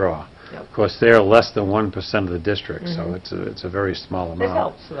withdraw. Yep. Of course, they're less than 1% of the district, so it's a very small amount. It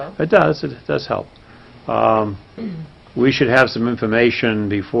helps, though. It does help. We should have some information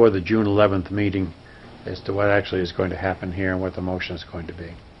before the June 11th meeting as to what actually is going to happen here and what the motion is going to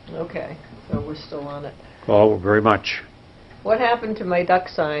be. Okay, so we're still on it. Oh, very much. What happened to my duck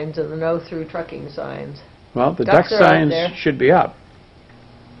signs and the no-through trucking signs? Well, the duck Ducks are out signs there. should be up.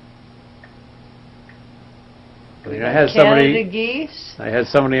 I mean, I had Canada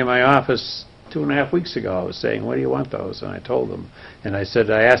somebody in my office 2.5 weeks ago. I was saying, "What do you want those?" And I told them, and I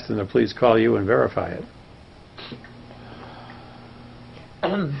asked them to please call you and verify it.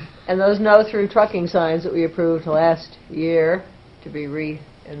 And those no-through trucking signs that we approved last year to be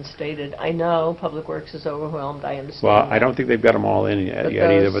reinstated, I know Public Works is overwhelmed, I understand. Well, I don't think they've got them all in yet But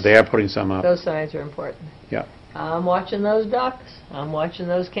either, those- but they are putting some up. Those signs are important. Yeah. I'm watching those ducks. I'm watching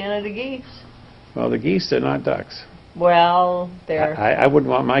those Canada geese. Well, the geese are not ducks. Well, they're I wouldn't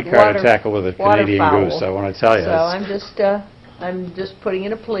want my car water- to tackle with a Canadian waterfowl. goose, I want to tell you. So I'm just putting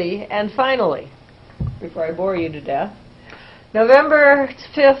in a plea. And finally, before I bore you to death, November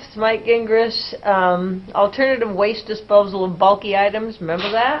 5th, Mike Gingras, alternative waste disposal of bulky items. Remember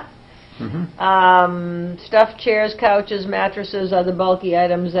that? Stuffed chairs, couches, mattresses, other bulky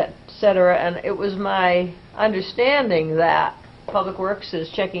items, etc. And it was my understanding that Public Works is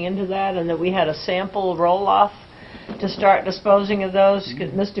checking into that and that we had a sample roll-off to start disposing of those.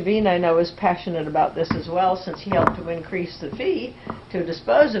 Mr. Bean, I know, is passionate about this as well, since he helped to increase the fee to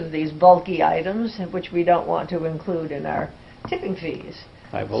dispose of these bulky items, which we don't want to include in our tipping fees.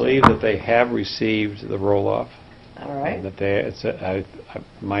 I believe that they have received the roll-off. All right. And that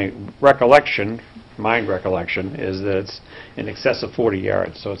my recollection is that it's in excess of 40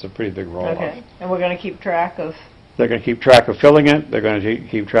 yards, so it's a pretty big roll-off. Okay. And we're going to keep track of... They're going to keep track of filling it, they're going to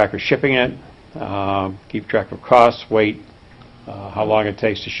keep track of shipping it, keep track of costs, weight, how long it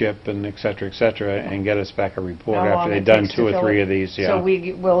takes to ship, and et cetera, and get us back a report how long after it they've done takes 2 to or fill 3 it. of these. Yeah. So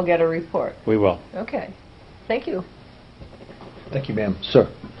we will get a report. We will. Okay. Thank you. Thank you, ma'am. Sir.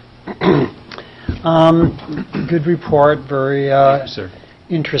 Good report, very Sir.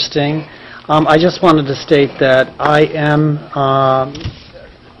 interesting. I just wanted to state that I am,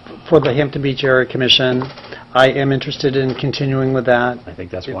 for the Hampton Beach Area Commission, I am interested in continuing with that. I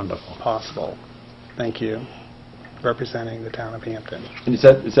think that's if wonderful. possible. Thank you. Representing the town of Hampton. And is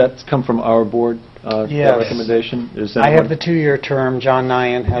that come from our board, Yes. that recommendation? Is that I have one- the 2-year term. John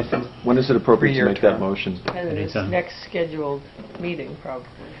Nyan has the When is it appropriate to 3-year make that term. motion? And this Anytime. next scheduled meeting, probably.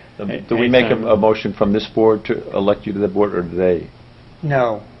 Do we make Anytime. a motion from this board to elect you to the board, or do they?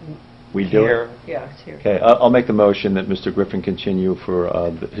 No. We do it? Here. Yeah, it's here. Okay, I'll make the motion that Mr. Griffin continue for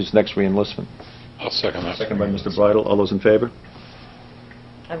his next reenlistment. I'll second that. Second by Mr. Bridle. All those in favor?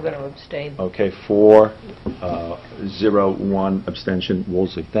 I'm going to abstain. Okay, 4, 0, 1 abstention.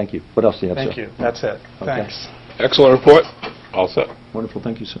 Wolsey. Thank you. What else do you have, sir? Thank you. That's it. Okay. Thanks. Excellent report. All set. Wonderful.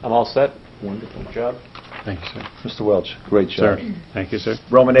 Thank you, sir. I'm all set. Wonderful job. Thank you, sir. Mr. Welch, great job. Sir. Thank you, sir.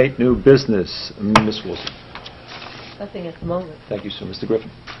 Roman 8, new business. Ms. Wilson. Nothing at the moment. Thank you, sir. Mr. Griffin.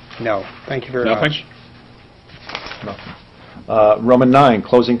 No. Thank you very Nothing? much. Nothing. Roman 9,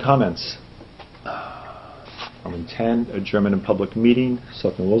 closing comments. Roman 10, adjournment in public meeting.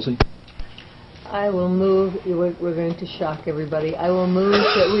 Selectman Woolsey. I will move, we're going to shock everybody. I will move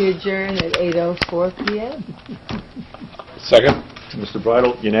that we adjourn at 8:04 p.m. Second? Mr.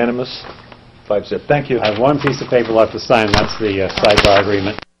 Bridle, unanimous. 5-0. Thank you. I have one piece of paper left to sign, that's the sidebar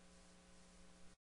agreement.